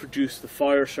are what produce the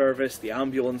fire service, the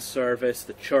ambulance service,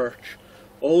 the church,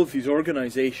 all of these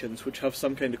organisations which have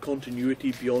some kind of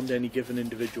continuity beyond any given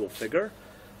individual figure.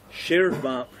 Shared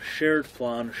map, shared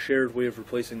plan, shared way of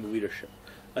replacing the leadership.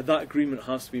 And that agreement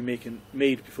has to be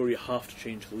made before you have to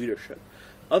change the leadership.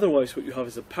 Otherwise, what you have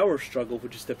is a power struggle,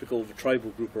 which is typical of a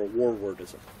tribal group or a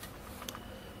warwordism.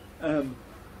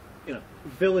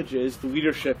 Villages, the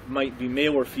leadership might be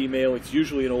male or female. It's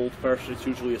usually an old person. It's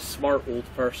usually a smart old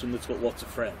person that's got lots of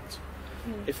friends.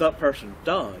 If that person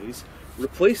dies,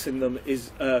 replacing them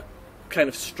is a kind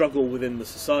of struggle within the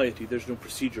society. There's no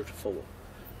procedure to follow.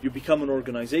 You become an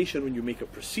organisation when you make a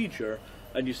procedure,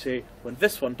 and you say, when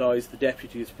this one dies, the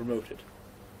deputy is promoted.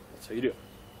 That's how you do it.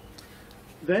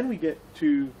 Then we get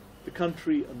to the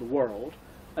country and the world,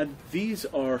 and these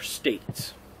are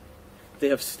states. They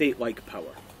have state-like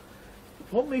power.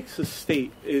 What makes a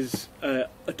state is a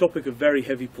topic of very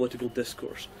heavy political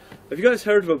discourse. Have you guys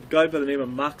heard of a guy by the name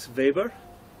of Max Weber?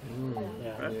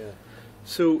 Right? Yeah.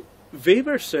 So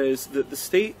Weber says that the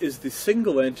state is the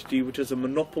single entity which has a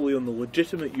monopoly on the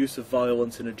legitimate use of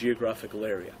violence in a geographical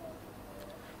area.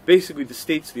 Basically, the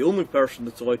state's the only person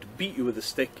that's allowed to beat you with a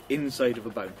stick inside of a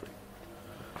boundary.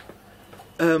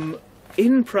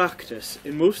 In practice,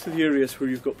 in most of the areas where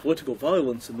you've got political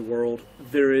violence in the world,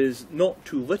 there is not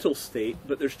too little state,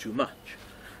 but there's too much.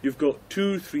 You've got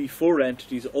 2, 3, 4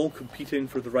 entities all competing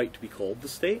for the right to be called the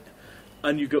state,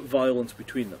 and you've got violence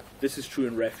between them. This is true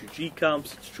in refugee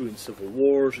camps, it's true in civil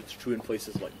wars, it's true in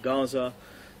places like Gaza.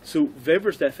 So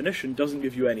Weber's definition doesn't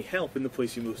give you any help in the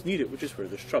place you most need it, which is where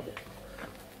there's trouble.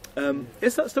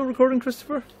 Is that still recording,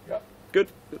 Christopher? Yeah. Good.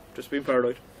 Just being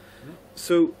paranoid.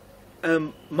 So,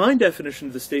 my definition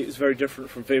of the state is very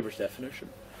different from Weber's definition.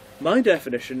 My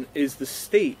definition is the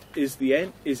state is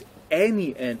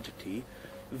any entity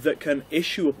that can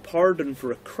issue a pardon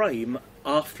for a crime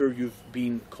after you've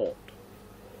been caught.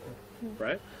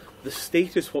 Right? The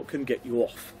state is what can get you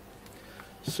off.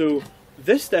 So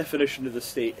this definition of the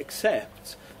state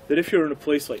accepts that if you're in a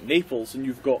place like Naples and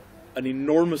you've got an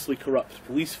enormously corrupt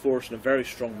police force and a very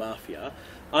strong mafia,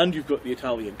 and you've got the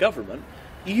Italian government,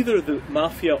 either the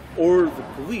mafia or the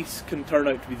police can turn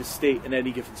out to be the state in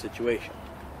any given situation.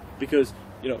 Because,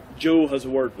 Joe has a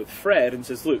word with Fred and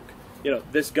says, look,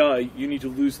 this guy, you need to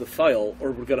lose the file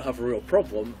or we're going to have a real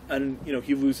problem. And,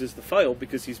 he loses the file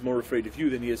because he's more afraid of you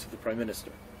than he is of the Prime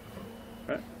Minister.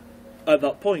 Right? At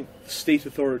that point, state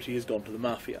authority has gone to the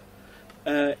mafia.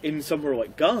 In somewhere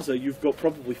like Gaza, you've got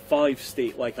probably 5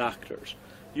 state-like actors.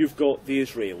 You've got the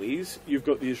Israelis, you've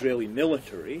got the Israeli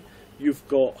military, you've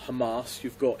got Hamas,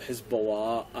 you've got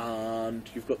Hezbollah, and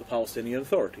you've got the Palestinian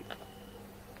Authority.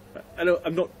 Right. I know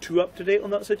I'm not too up to date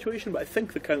on that situation, but I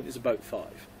think the count is about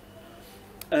 5.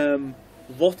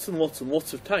 Lots and lots and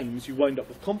lots of times you wind up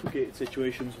with complicated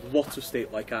situations with lots of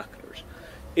state-like actors.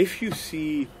 If you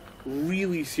see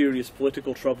really serious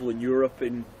political trouble in Europe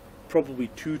in probably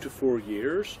 2 to 4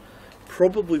 years,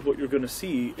 probably what you're going to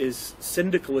see is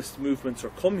syndicalist movements or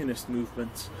communist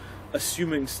movements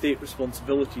assuming state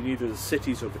responsibility in either the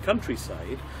cities or the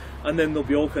countryside, and then there'll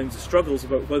be all kinds of struggles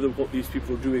about whether what these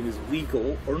people are doing is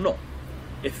legal or not.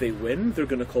 If they win, they're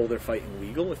going to call their fighting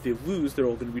legal. If they lose, they're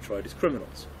all going to be tried as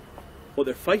criminals. What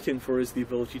they're fighting for is the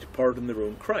ability to pardon their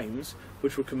own crimes,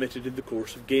 which were committed in the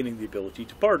course of gaining the ability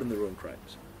to pardon their own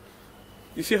crimes.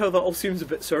 You see how that all seems a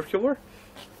bit circular?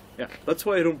 Yeah, that's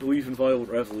why I don't believe in violent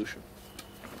revolution.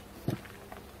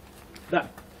 Now,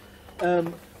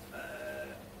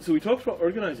 so we talked about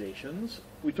organisations,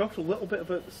 we talked a little bit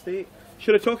about the state.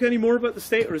 Should I talk any more about the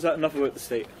state, or is that enough about the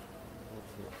state?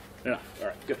 Enough,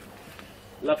 alright, good.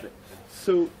 Lovely.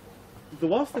 So, the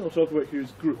last thing I'll talk about here is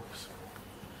groups.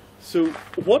 So,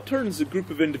 what turns a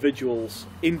group of individuals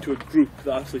into a group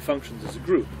that actually functions as a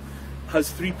group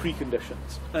has 3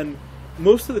 preconditions. And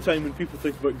most of the time when people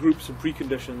think about groups and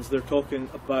preconditions, they're talking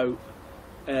about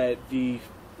the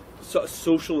sort of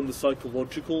social and the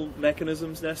psychological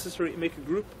mechanisms necessary to make a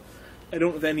group. I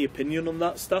don't have any opinion on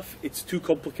that stuff. It's too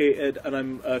complicated, and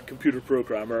I'm a computer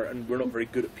programmer, and we're not very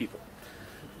good at people.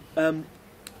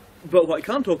 But what I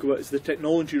can talk about is the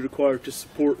technology required to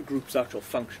support a group's actual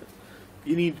function.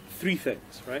 You need 3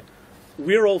 things, right?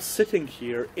 we're all sitting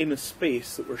here in a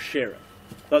space that we're sharing.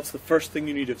 That's the first thing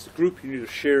you need as a group. You need a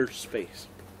shared space.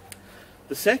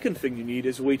 The second thing you need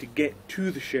is a way to get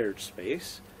to the shared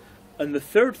space. And the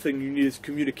third thing you need is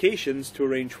communications to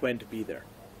arrange when to be there.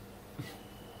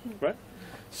 Right?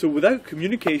 So without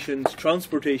communications,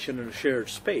 transportation, and a shared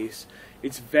space,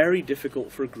 it's very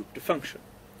difficult for a group to function.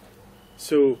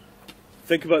 So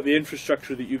think about the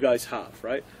infrastructure that you guys have,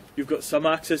 right? You've got some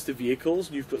access to vehicles,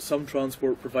 and you've got some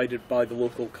transport provided by the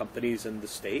local companies and the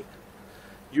state.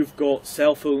 You've got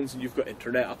cell phones and you've got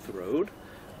internet up the road,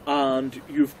 and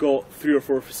you've got 3 or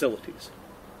 4 facilities.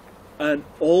 And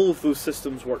all of those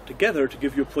systems work together to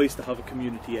give you a place to have a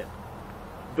community in.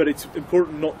 But it's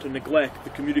important not to neglect the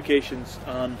communications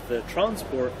and the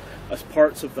transport as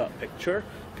parts of that picture,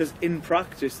 because in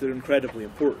practice they're incredibly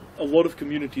important. A lot of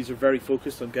communities are very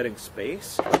focused on getting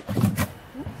space,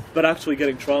 but actually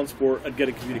getting transport and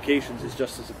getting communications is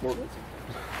just as important.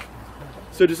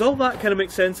 So does all that kind of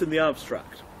make sense in the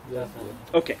abstract? Yes.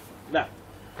 Okay, now,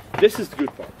 this is the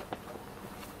good part.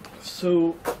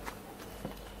 So,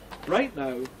 right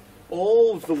now,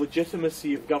 all of the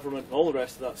legitimacy of government and all the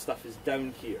rest of that stuff is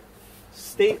down here.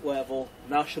 State level,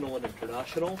 national and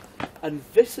international, and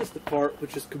this is the part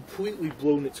which has completely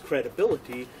blown its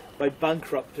credibility by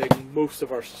bankrupting most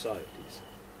of our societies.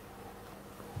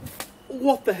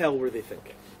 What the hell were they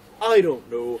thinking? I don't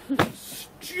know.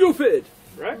 Stupid!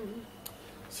 Right?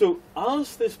 So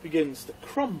as this begins to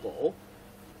crumble,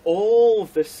 all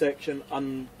of this section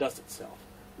undoes itself.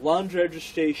 Land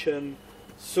registration,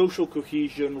 social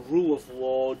cohesion, rule of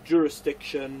law,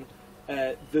 jurisdiction,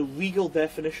 the legal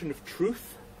definition of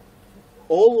truth,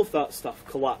 all of that stuff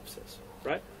collapses,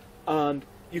 right? And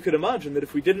you can imagine that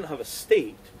if we didn't have a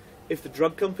state, if the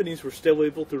drug companies were still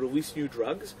able to release new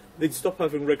drugs, they'd stop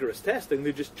having rigorous testing,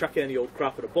 they'd just chuck any old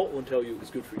crap in a bottle and tell you it was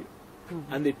good for you.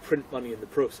 And they'd print money in the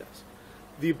process.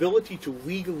 The ability to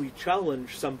legally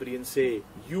challenge somebody and say,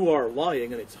 you are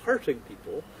lying and it's hurting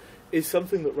people, is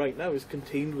something that right now is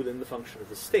contained within the function of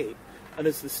the state. And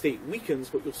as the state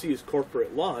weakens, what you'll see is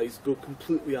corporate lies go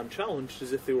completely unchallenged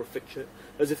as if they were fiction,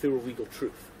 as if they were legal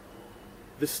truth.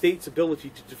 The state's ability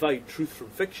to divide truth from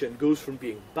fiction goes from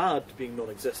being bad to being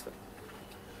non-existent.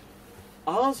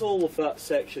 As all of that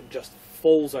section just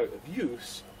falls out of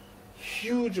use,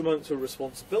 huge amounts of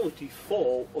responsibility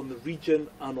fall on the region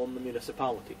and on the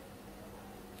municipality.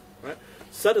 Right?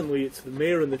 Suddenly it's the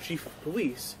mayor and the chief of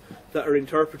police that are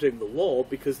interpreting the law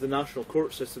because the national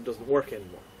court system doesn't work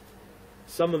anymore.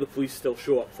 Some of the police still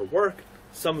show up for work,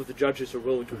 some of the judges are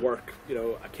willing to work,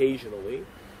 occasionally.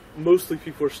 Mostly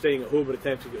people are staying at home and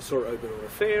attempting to sort out their own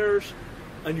affairs,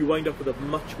 and you wind up with a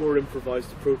much more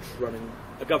improvised approach to running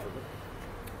a government.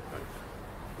 Right?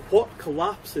 What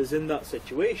collapses in that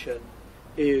situation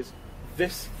is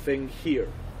this thing here,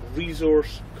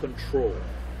 resource control.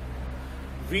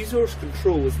 Resource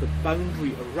control is the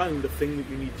boundary around the thing that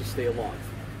you need to stay alive.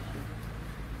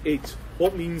 It's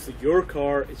what means that your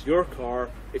car is your car,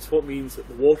 it's what means that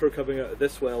the water coming out of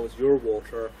this well is your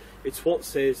water, it's what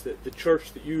says that the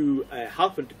church that you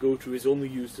happen to go to is only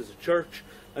used as a church,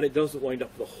 and it doesn't wind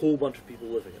up with a whole bunch of people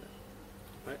living in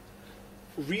it. Right?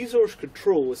 Resource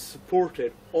control is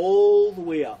supported all the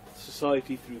way up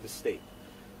society through the state.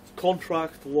 It's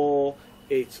contract law,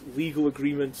 it's legal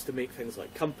agreements to make things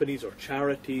like companies or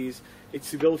charities,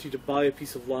 it's the ability to buy a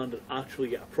piece of land and actually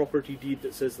get a property deed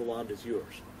that says the land is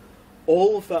yours.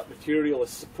 All of that material is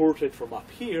supported from up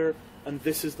here, and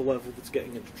this is the level that's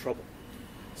getting into trouble.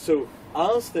 So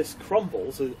as this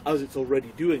crumbles, as it's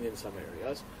already doing in some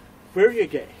areas, where you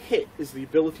get hit is the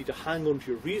ability to hang on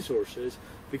to your resources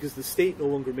because the state no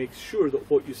longer makes sure that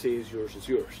what you say is yours is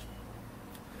yours.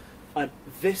 And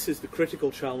this is the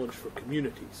critical challenge for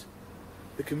communities.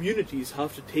 The communities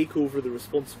have to take over the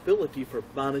responsibility for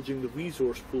managing the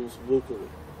resource pools locally.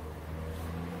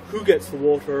 Who gets the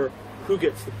water? Who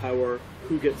gets the power?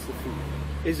 Who gets the food?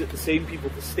 Is it the same people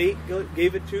the state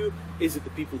gave it to? Is it the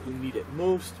people who need it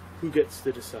most? Who gets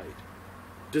to decide?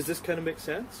 Does this kind of make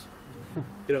sense?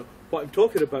 What I'm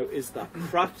talking about is that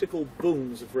practical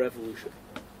bones of revolution.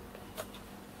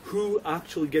 Who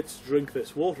actually gets to drink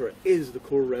this water is the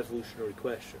core revolutionary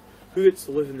question. Who gets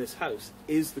to live in this house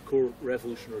is the core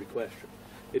revolutionary question.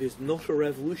 It is not a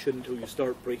revolution until you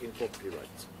start breaking property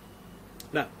rights.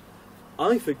 Now,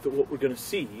 I think that what we're going to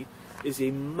see is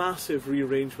a massive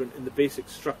rearrangement in the basic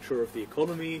structure of the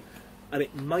economy, and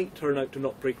it might turn out to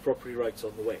not break property rights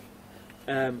on the way.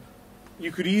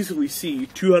 You could easily see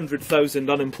 200,000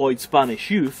 unemployed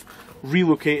Spanish youth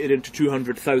relocated into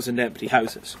 200,000 empty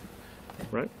houses.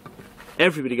 Right?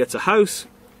 Everybody gets a house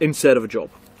instead of a job.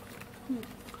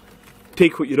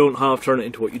 Take what you don't have, turn it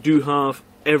into what you do have.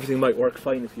 Everything might work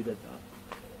fine if you did that.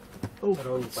 Oh,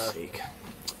 Wrong for path. sake.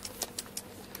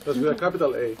 That's with a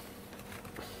capital A.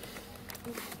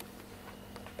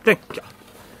 Thank you.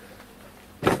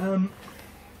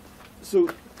 So,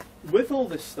 with all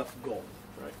this stuff gone,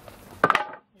 right,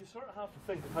 you sort of have to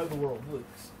think of how the world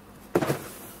looks.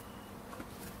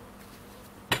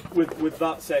 With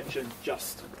that section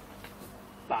just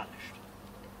vanished.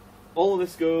 All of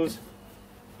this goes,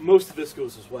 most of this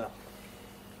goes as well.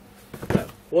 Now,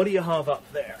 what do you have up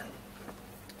there?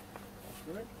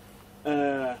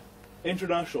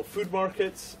 International food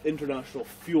markets, international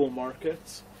fuel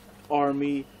markets,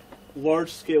 army,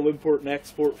 large-scale import and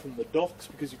export from the docks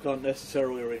because you can't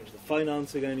necessarily arrange the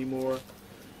financing anymore.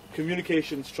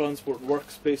 Communications, transport, and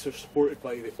workspace are supported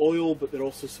by the oil, but they're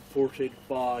also supported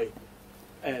by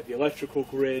the electrical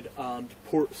grid and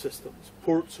port systems.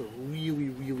 Ports are really,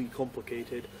 really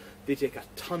complicated. They take a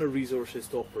ton of resources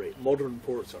to operate. Modern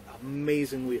ports are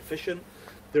amazingly efficient,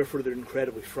 therefore they're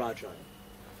incredibly fragile.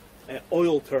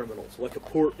 Oil terminals, like a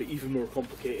port but even more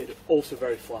complicated, also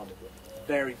very flammable.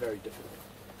 Very, very difficult.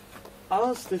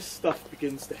 As this stuff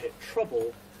begins to hit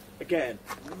trouble, again,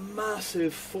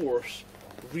 massive force,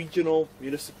 regional,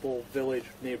 municipal, village,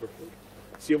 neighbourhood.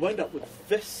 So you wind up with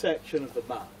this section of the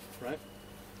map, right?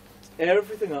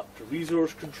 Everything up to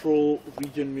resource control,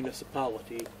 region,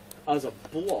 municipality, as a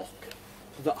block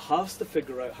that has to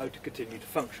figure out how to continue to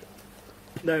function.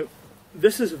 Now,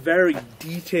 this is a very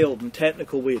detailed and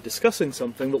technical way of discussing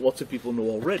something that lots of people know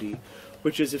already,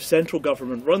 which is if central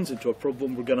government runs into a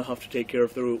problem, we're going to have to take care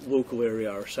of the local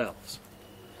area ourselves.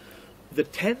 The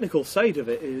technical side of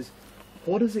it is,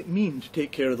 what does it mean to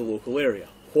take care of the local area?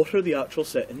 What are the actual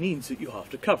set of needs that you have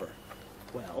to cover?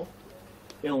 Well,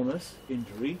 illness,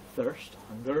 injury, thirst,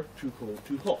 hunger, too cold,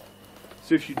 too hot.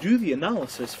 So if you do the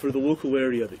analysis for the local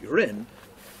area that you're in,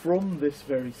 from this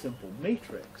very simple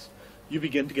matrix, you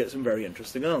begin to get some very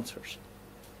interesting answers.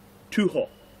 Too hot.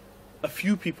 A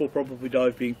few people probably die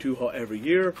of being too hot every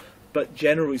year, but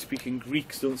generally speaking,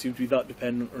 Greeks don't seem to be that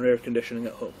dependent on air conditioning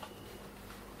at home.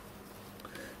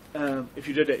 If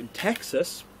you did it in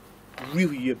Texas,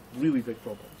 really big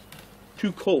problems.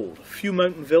 Too cold. A few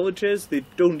mountain villages, they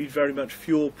don't need very much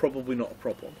fuel, probably not a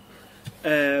problem.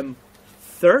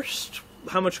 Thirst,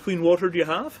 how much clean water do you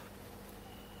have?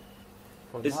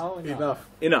 For now, Enough.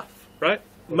 Enough, right?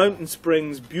 Mountain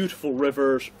springs, beautiful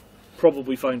rivers,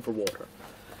 probably fine for water.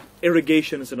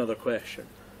 Irrigation is another question.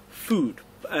 Food,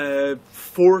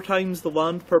 4 times the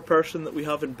land per person that we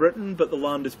have in Britain, but the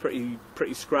land is pretty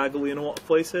scraggly in a lot of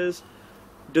places.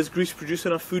 Does Greece produce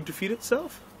enough food to feed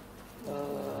itself?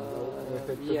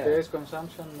 With Yeah. today's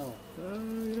consumption, no.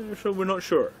 Yeah, so we're not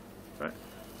sure, right?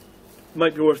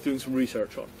 Might be worth doing some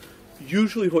research on.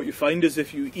 Usually what you find is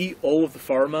if you eat all of the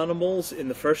farm animals in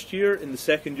the first year, in the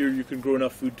second year you can grow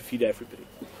enough food to feed everybody.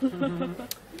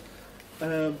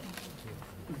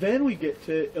 Then we get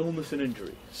to illness and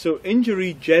injury. So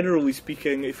injury, generally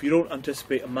speaking, if you don't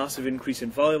anticipate a massive increase in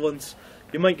violence,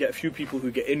 you might get a few people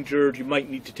who get injured, you might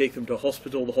need to take them to a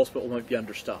hospital, the hospital might be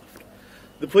understaffed.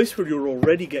 The place where you're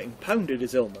already getting pounded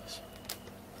is illness.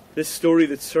 This story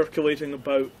that's circulating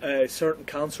about certain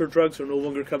cancer drugs are no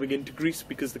longer coming into Greece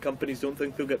because the companies don't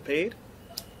think they'll get paid.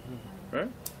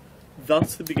 Right?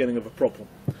 That's the beginning of a problem.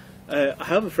 I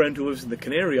have a friend who lives in the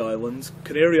Canary Islands.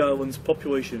 Canary Islands,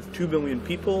 population of 2 million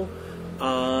people,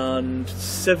 and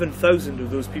 7,000 of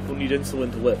those people need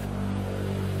insulin to live.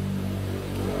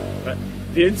 Right?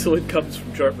 The insulin comes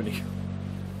from Germany.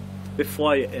 They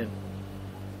fly it in.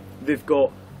 They've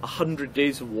got 100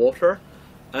 days of water,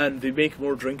 and they make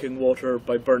more drinking water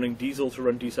by burning diesel to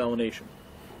run desalination.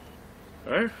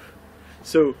 Right?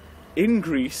 So, in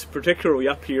Greece, particularly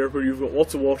up here where you've got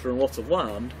lots of water and lots of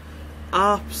land,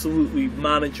 absolutely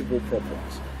manageable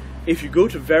problems. If you go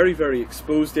to very, very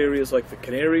exposed areas like the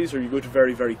Canaries, or you go to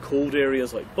very, very cold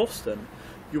areas like Boston,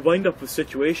 you wind up with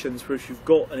situations where if you've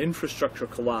got an infrastructure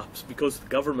collapse because the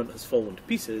government has fallen to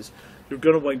pieces, you're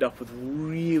going to wind up with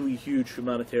really huge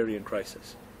humanitarian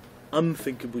crisis.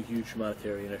 Unthinkably huge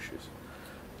humanitarian issues.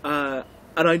 And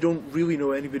I don't really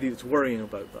know anybody that's worrying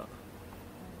about that.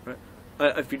 Right?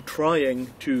 I've been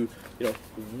trying to,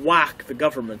 whack the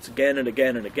governments again and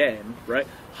again and again, right?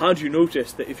 Had you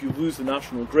noticed that if you lose the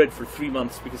national grid for 3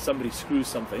 months because somebody screws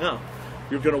something up,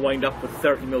 you're going to wind up with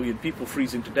 30 million people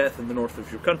freezing to death in the north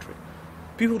of your country?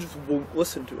 People just won't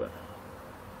listen to it.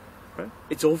 Right?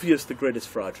 It's obvious the grid is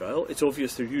fragile, it's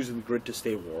obvious they're using the grid to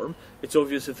stay warm, it's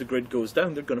obvious if the grid goes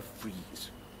down they're going to freeze.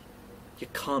 You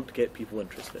can't get people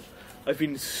interested. I've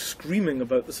been screaming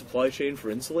about the supply chain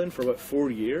for insulin for about 4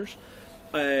 years.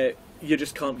 You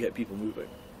just can't get people moving.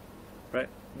 Right?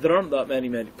 There aren't that many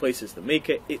places that make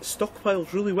it. It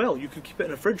stockpiles really well. You can keep it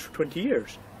in a fridge for 20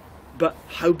 years. But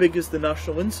how big is the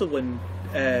national insulin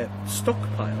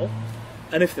stockpile?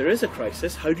 And if there is a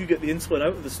crisis, how do you get the insulin out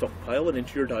of the stockpile and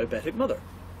into your diabetic mother?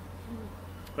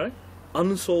 Right?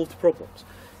 Unsolved problems.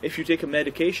 If you take a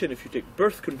medication, if you take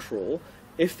birth control,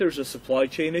 if there's a supply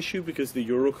chain issue because the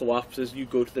euro collapses, you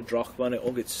go to the drachma and it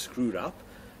all gets screwed up,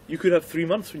 you could have 3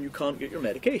 months when you can't get your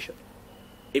medication.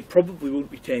 It probably won't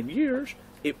be 10 years,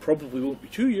 it probably won't be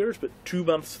 2 years, but 2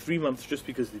 months, 3 months just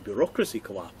because the bureaucracy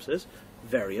collapses,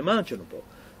 very imaginable.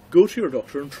 Go to your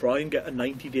doctor and try and get a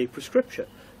 90-day prescription.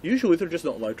 Usually they're just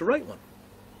not allowed to write one.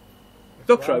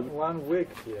 Doctor, one week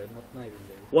here, not 90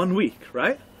 days. 1 week,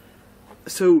 right?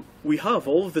 So we have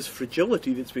all of this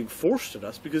fragility that's being forced on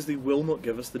us because they will not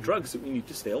give us the drugs that we need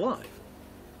to stay alive.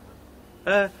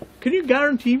 Can you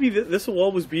guarantee me that this will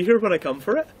always be here when I come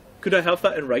for it? Could I have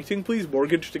that in writing, please,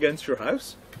 mortgaged against your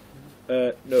house?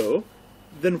 No.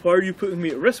 Then why are you putting me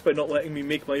at risk by not letting me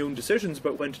make my own decisions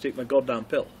about when to take my goddamn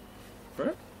pill?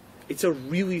 Right? It's a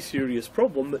really serious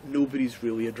problem that nobody's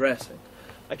really addressing.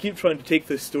 I keep trying to take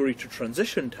this story to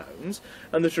transition towns,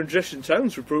 and the transition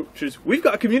towns approach is, we've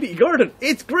got a community garden,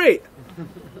 it's great!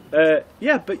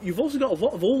 Yeah, but you've also got a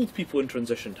lot of old people in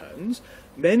transition towns,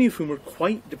 many of whom are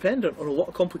quite dependent on a lot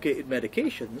of complicated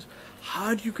medications.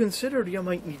 Had you considered you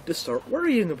might need to start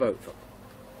worrying about them?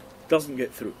 Doesn't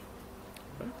get through.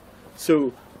 Right?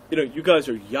 So, you guys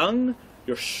are young,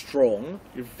 you're strong,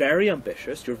 you're very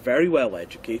ambitious, you're very well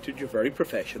educated, you're very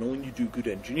professional, and you do good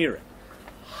engineering.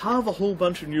 Have a whole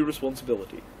bunch of new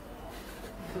responsibility.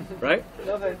 Right?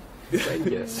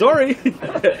 Sorry!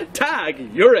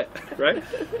 Tag! You're it! Right?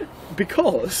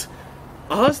 Because,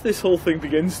 as this whole thing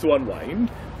begins to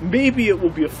unwind, maybe it will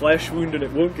be a flesh wound and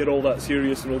it won't get all that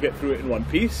serious and we'll get through it in one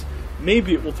piece.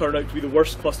 Maybe it will turn out to be the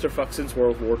worst clusterfuck since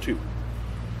World War II.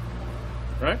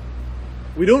 Right?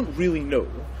 We don't really know,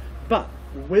 but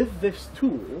with this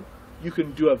tool, you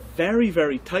can do a very,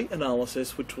 very tight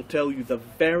analysis which will tell you the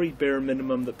very bare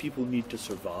minimum that people need to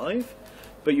survive,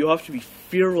 but you have to be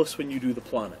fearless when you do the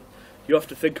planning. You have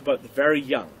to think about the very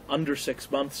young, under 6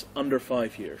 months, under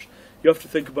 5 years. You have to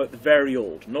think about the very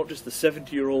old, not just the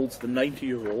 70-year-olds, the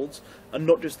 90-year-olds, and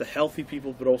not just the healthy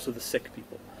people, but also the sick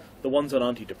people. The ones on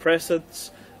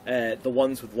antidepressants, the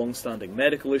ones with long-standing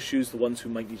medical issues, the ones who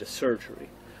might need a surgery.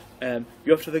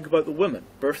 You have to think about the women.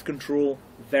 Birth control,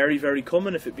 very, very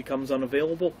common. If it becomes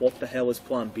unavailable, what the hell is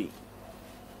plan B?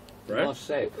 Right? Not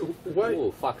safe. Why?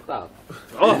 Ooh, fucked up.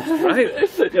 Oh, right.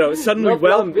 Suddenly, No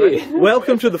plan B.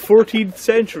 welcome to the 14th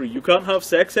century. You can't have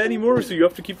sex anymore, so you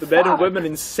have to keep the men and women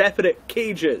in separate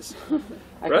cages.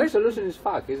 I Right? think solution is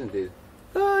fuck, isn't it?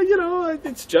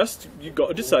 It's just, you've got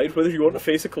to decide whether you want to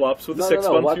face a collapse with a 6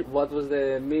 month... What was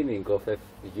the meaning of FUCK?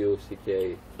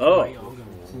 Oh,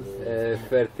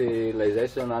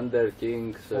 Fertilization under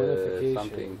kings, Clarification.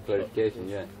 something. Clarification,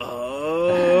 yeah.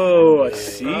 oh, I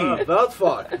see. That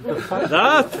fuck.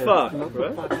 That fuck,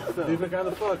 right? Different kind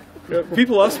of fuck.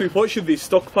 People ask me what should they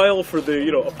stockpile for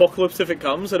the apocalypse if it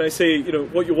comes, and I say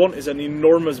what you want is an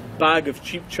enormous bag of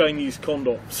cheap Chinese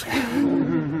condoms,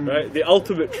 right? The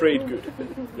ultimate trade good,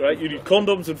 right? You need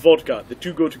condoms and vodka; the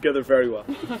two go together very well,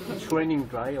 Training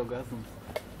dry orgasms.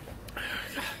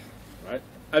 right?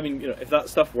 I mean, if that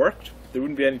stuff worked, there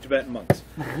wouldn't be any Tibetan monks.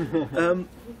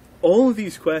 All of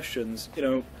these questions,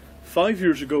 5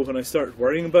 years ago when I started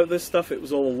worrying about this stuff, it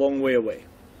was all a long way away.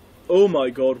 Oh my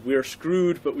god, we're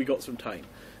screwed, but we got some time.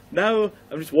 Now,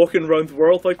 I'm just walking around the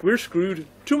world like we're screwed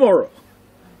tomorrow,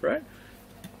 right?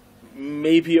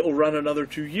 Maybe it'll run another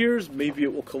 2 years, maybe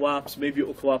it will collapse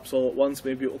all at once,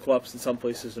 maybe it will collapse in some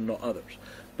places and not others.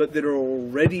 But there are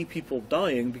already people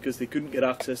dying because they couldn't get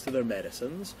access to their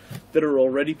medicines. There are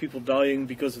already people dying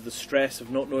because of the stress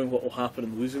of not knowing what will happen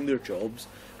and losing their jobs.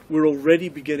 We're already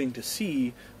beginning to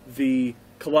see the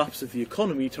collapse of the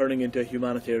economy turning into a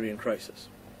humanitarian crisis.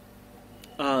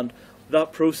 And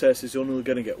that process is only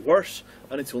going to get worse,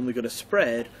 and it's only going to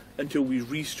spread until we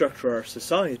restructure our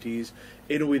societies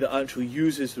in a way that actually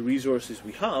uses the resources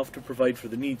we have to provide for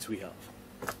the needs we have.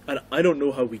 And I don't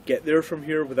know how we get there from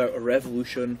here without a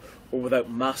revolution or without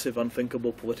massive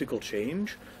unthinkable political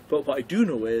change, but what I do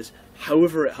know is,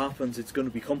 however it happens, it's going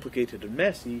to be complicated and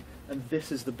messy, and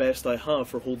this is the best I have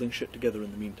for holding shit together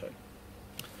in the meantime.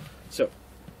 So,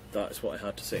 that is what I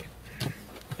had to say.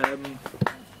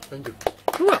 Thank you.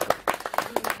 You're welcome.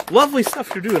 Lovely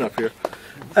stuff you're doing up here.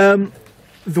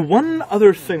 The one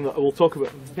other thing that I will talk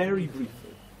about very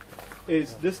briefly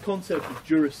is this concept of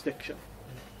jurisdiction.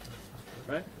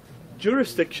 Right?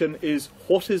 Jurisdiction is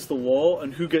what is the law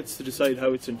and who gets to decide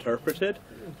how it's interpreted.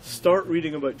 Start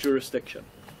reading about jurisdiction.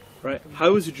 Right?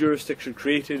 How is a jurisdiction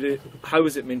created? How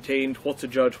is it maintained? What's a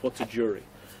judge? What's a jury?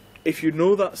 if you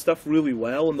know that stuff really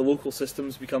well and the local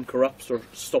systems become corrupt or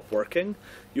stop working,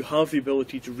 you have the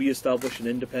ability to re-establish an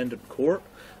independent court,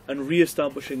 and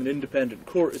re-establishing an independent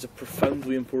court is a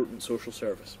profoundly important social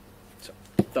service. So,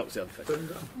 that was the other thing.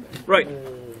 Right.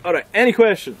 Alright, any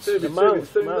questions? Save it, save it,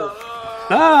 save it.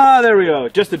 Ah, there we go,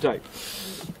 just in time.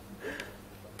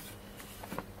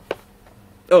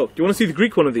 Oh, do you want to see the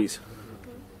Greek one of these?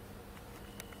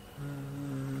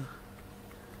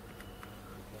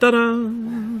 Ta-da!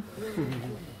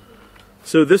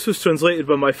 So this was translated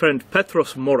by my friend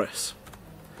Petros Morris,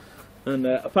 and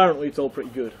apparently it's all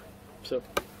pretty good. So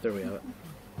there we have it.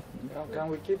 Can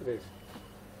we keep this?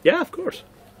 Yeah, of course.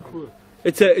 Cool.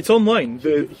 It's online.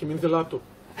 He means the laptop.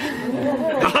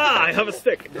 Aha! I have a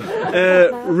stick.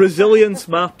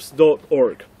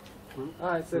 Resiliencemaps.org.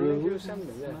 It's a link you sent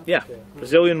me, yeah. Yeah,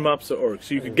 resilienmaps.org.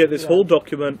 So you could get this whole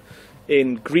document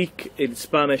in Greek, in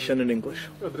Spanish, and in English.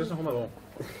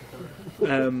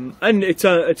 And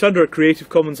it's under a Creative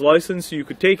Commons license, so you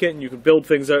could take it and you could build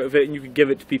things out of it and you could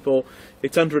give it to people.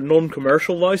 It's under a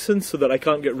non-commercial license, so that I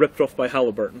can't get ripped off by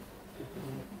Halliburton.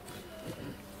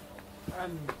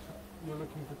 And you're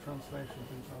looking for translations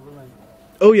into other languages?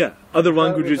 Oh yeah, other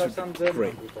languages would be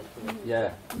great.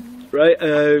 Yeah. Right?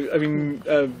 I mean,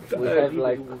 We have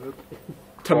like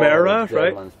Tamara, four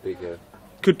right? German speaker.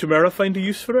 Could Tamara find a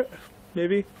use for it?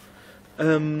 Maybe.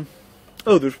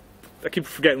 I keep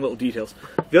forgetting little details.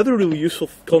 The other really useful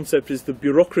concept is the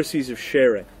bureaucracies of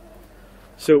sharing.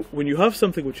 So when you have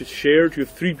something which is shared, you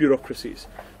have three bureaucracies: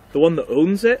 the one that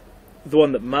owns it, the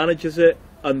one that manages it,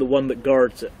 and the one that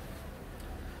guards it.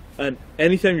 And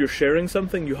anytime you're sharing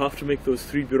something, you have to make those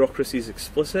three bureaucracies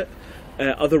explicit.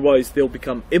 Otherwise, they'll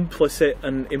become implicit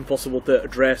and impossible to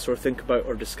address or think about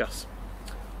or discuss.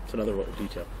 It's another little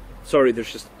detail. Sorry,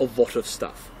 there's just a lot of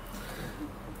stuff.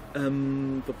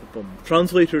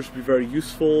 Translators would be very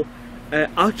useful.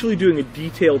 Actually doing a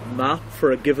detailed map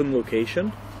for a given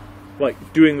location,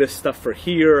 like doing this stuff for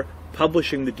here,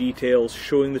 publishing the details,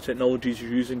 showing the technologies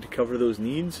you're using to cover those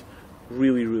needs,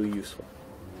 really, really useful.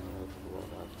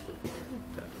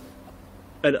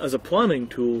 And as a planning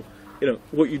tool,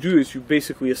 what you do is you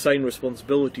basically assign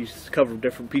responsibilities to cover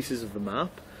different pieces of the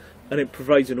map, and it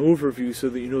provides an overview so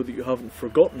that you know that you haven't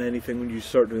forgotten anything when you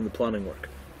start doing the planning work.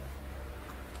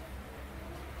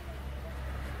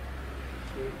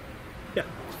 Yeah,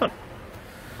 it's fun.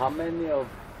 How many of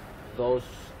those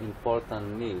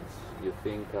important needs you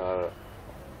think are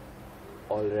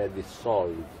already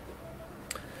solved?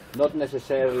 Not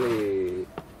necessarily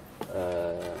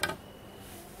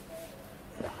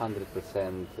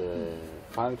 100%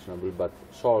 functionable, but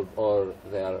solved, or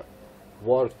they are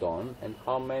worked on, and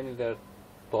how many they're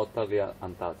totally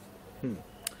untouched?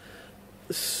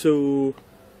 So,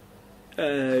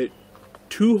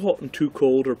 too hot and too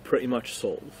cold are pretty much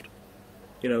solved.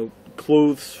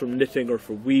 Clothes from knitting or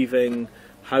for weaving,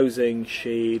 housing,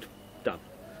 shade, done.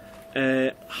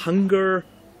 Hunger,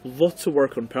 lots of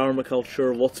work on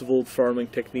permaculture, lots of old farming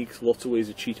techniques, lots of ways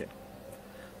of cheating.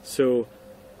 So,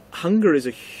 hunger is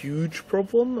a huge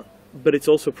problem, but it's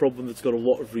also a problem that's got a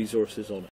lot of resources on it.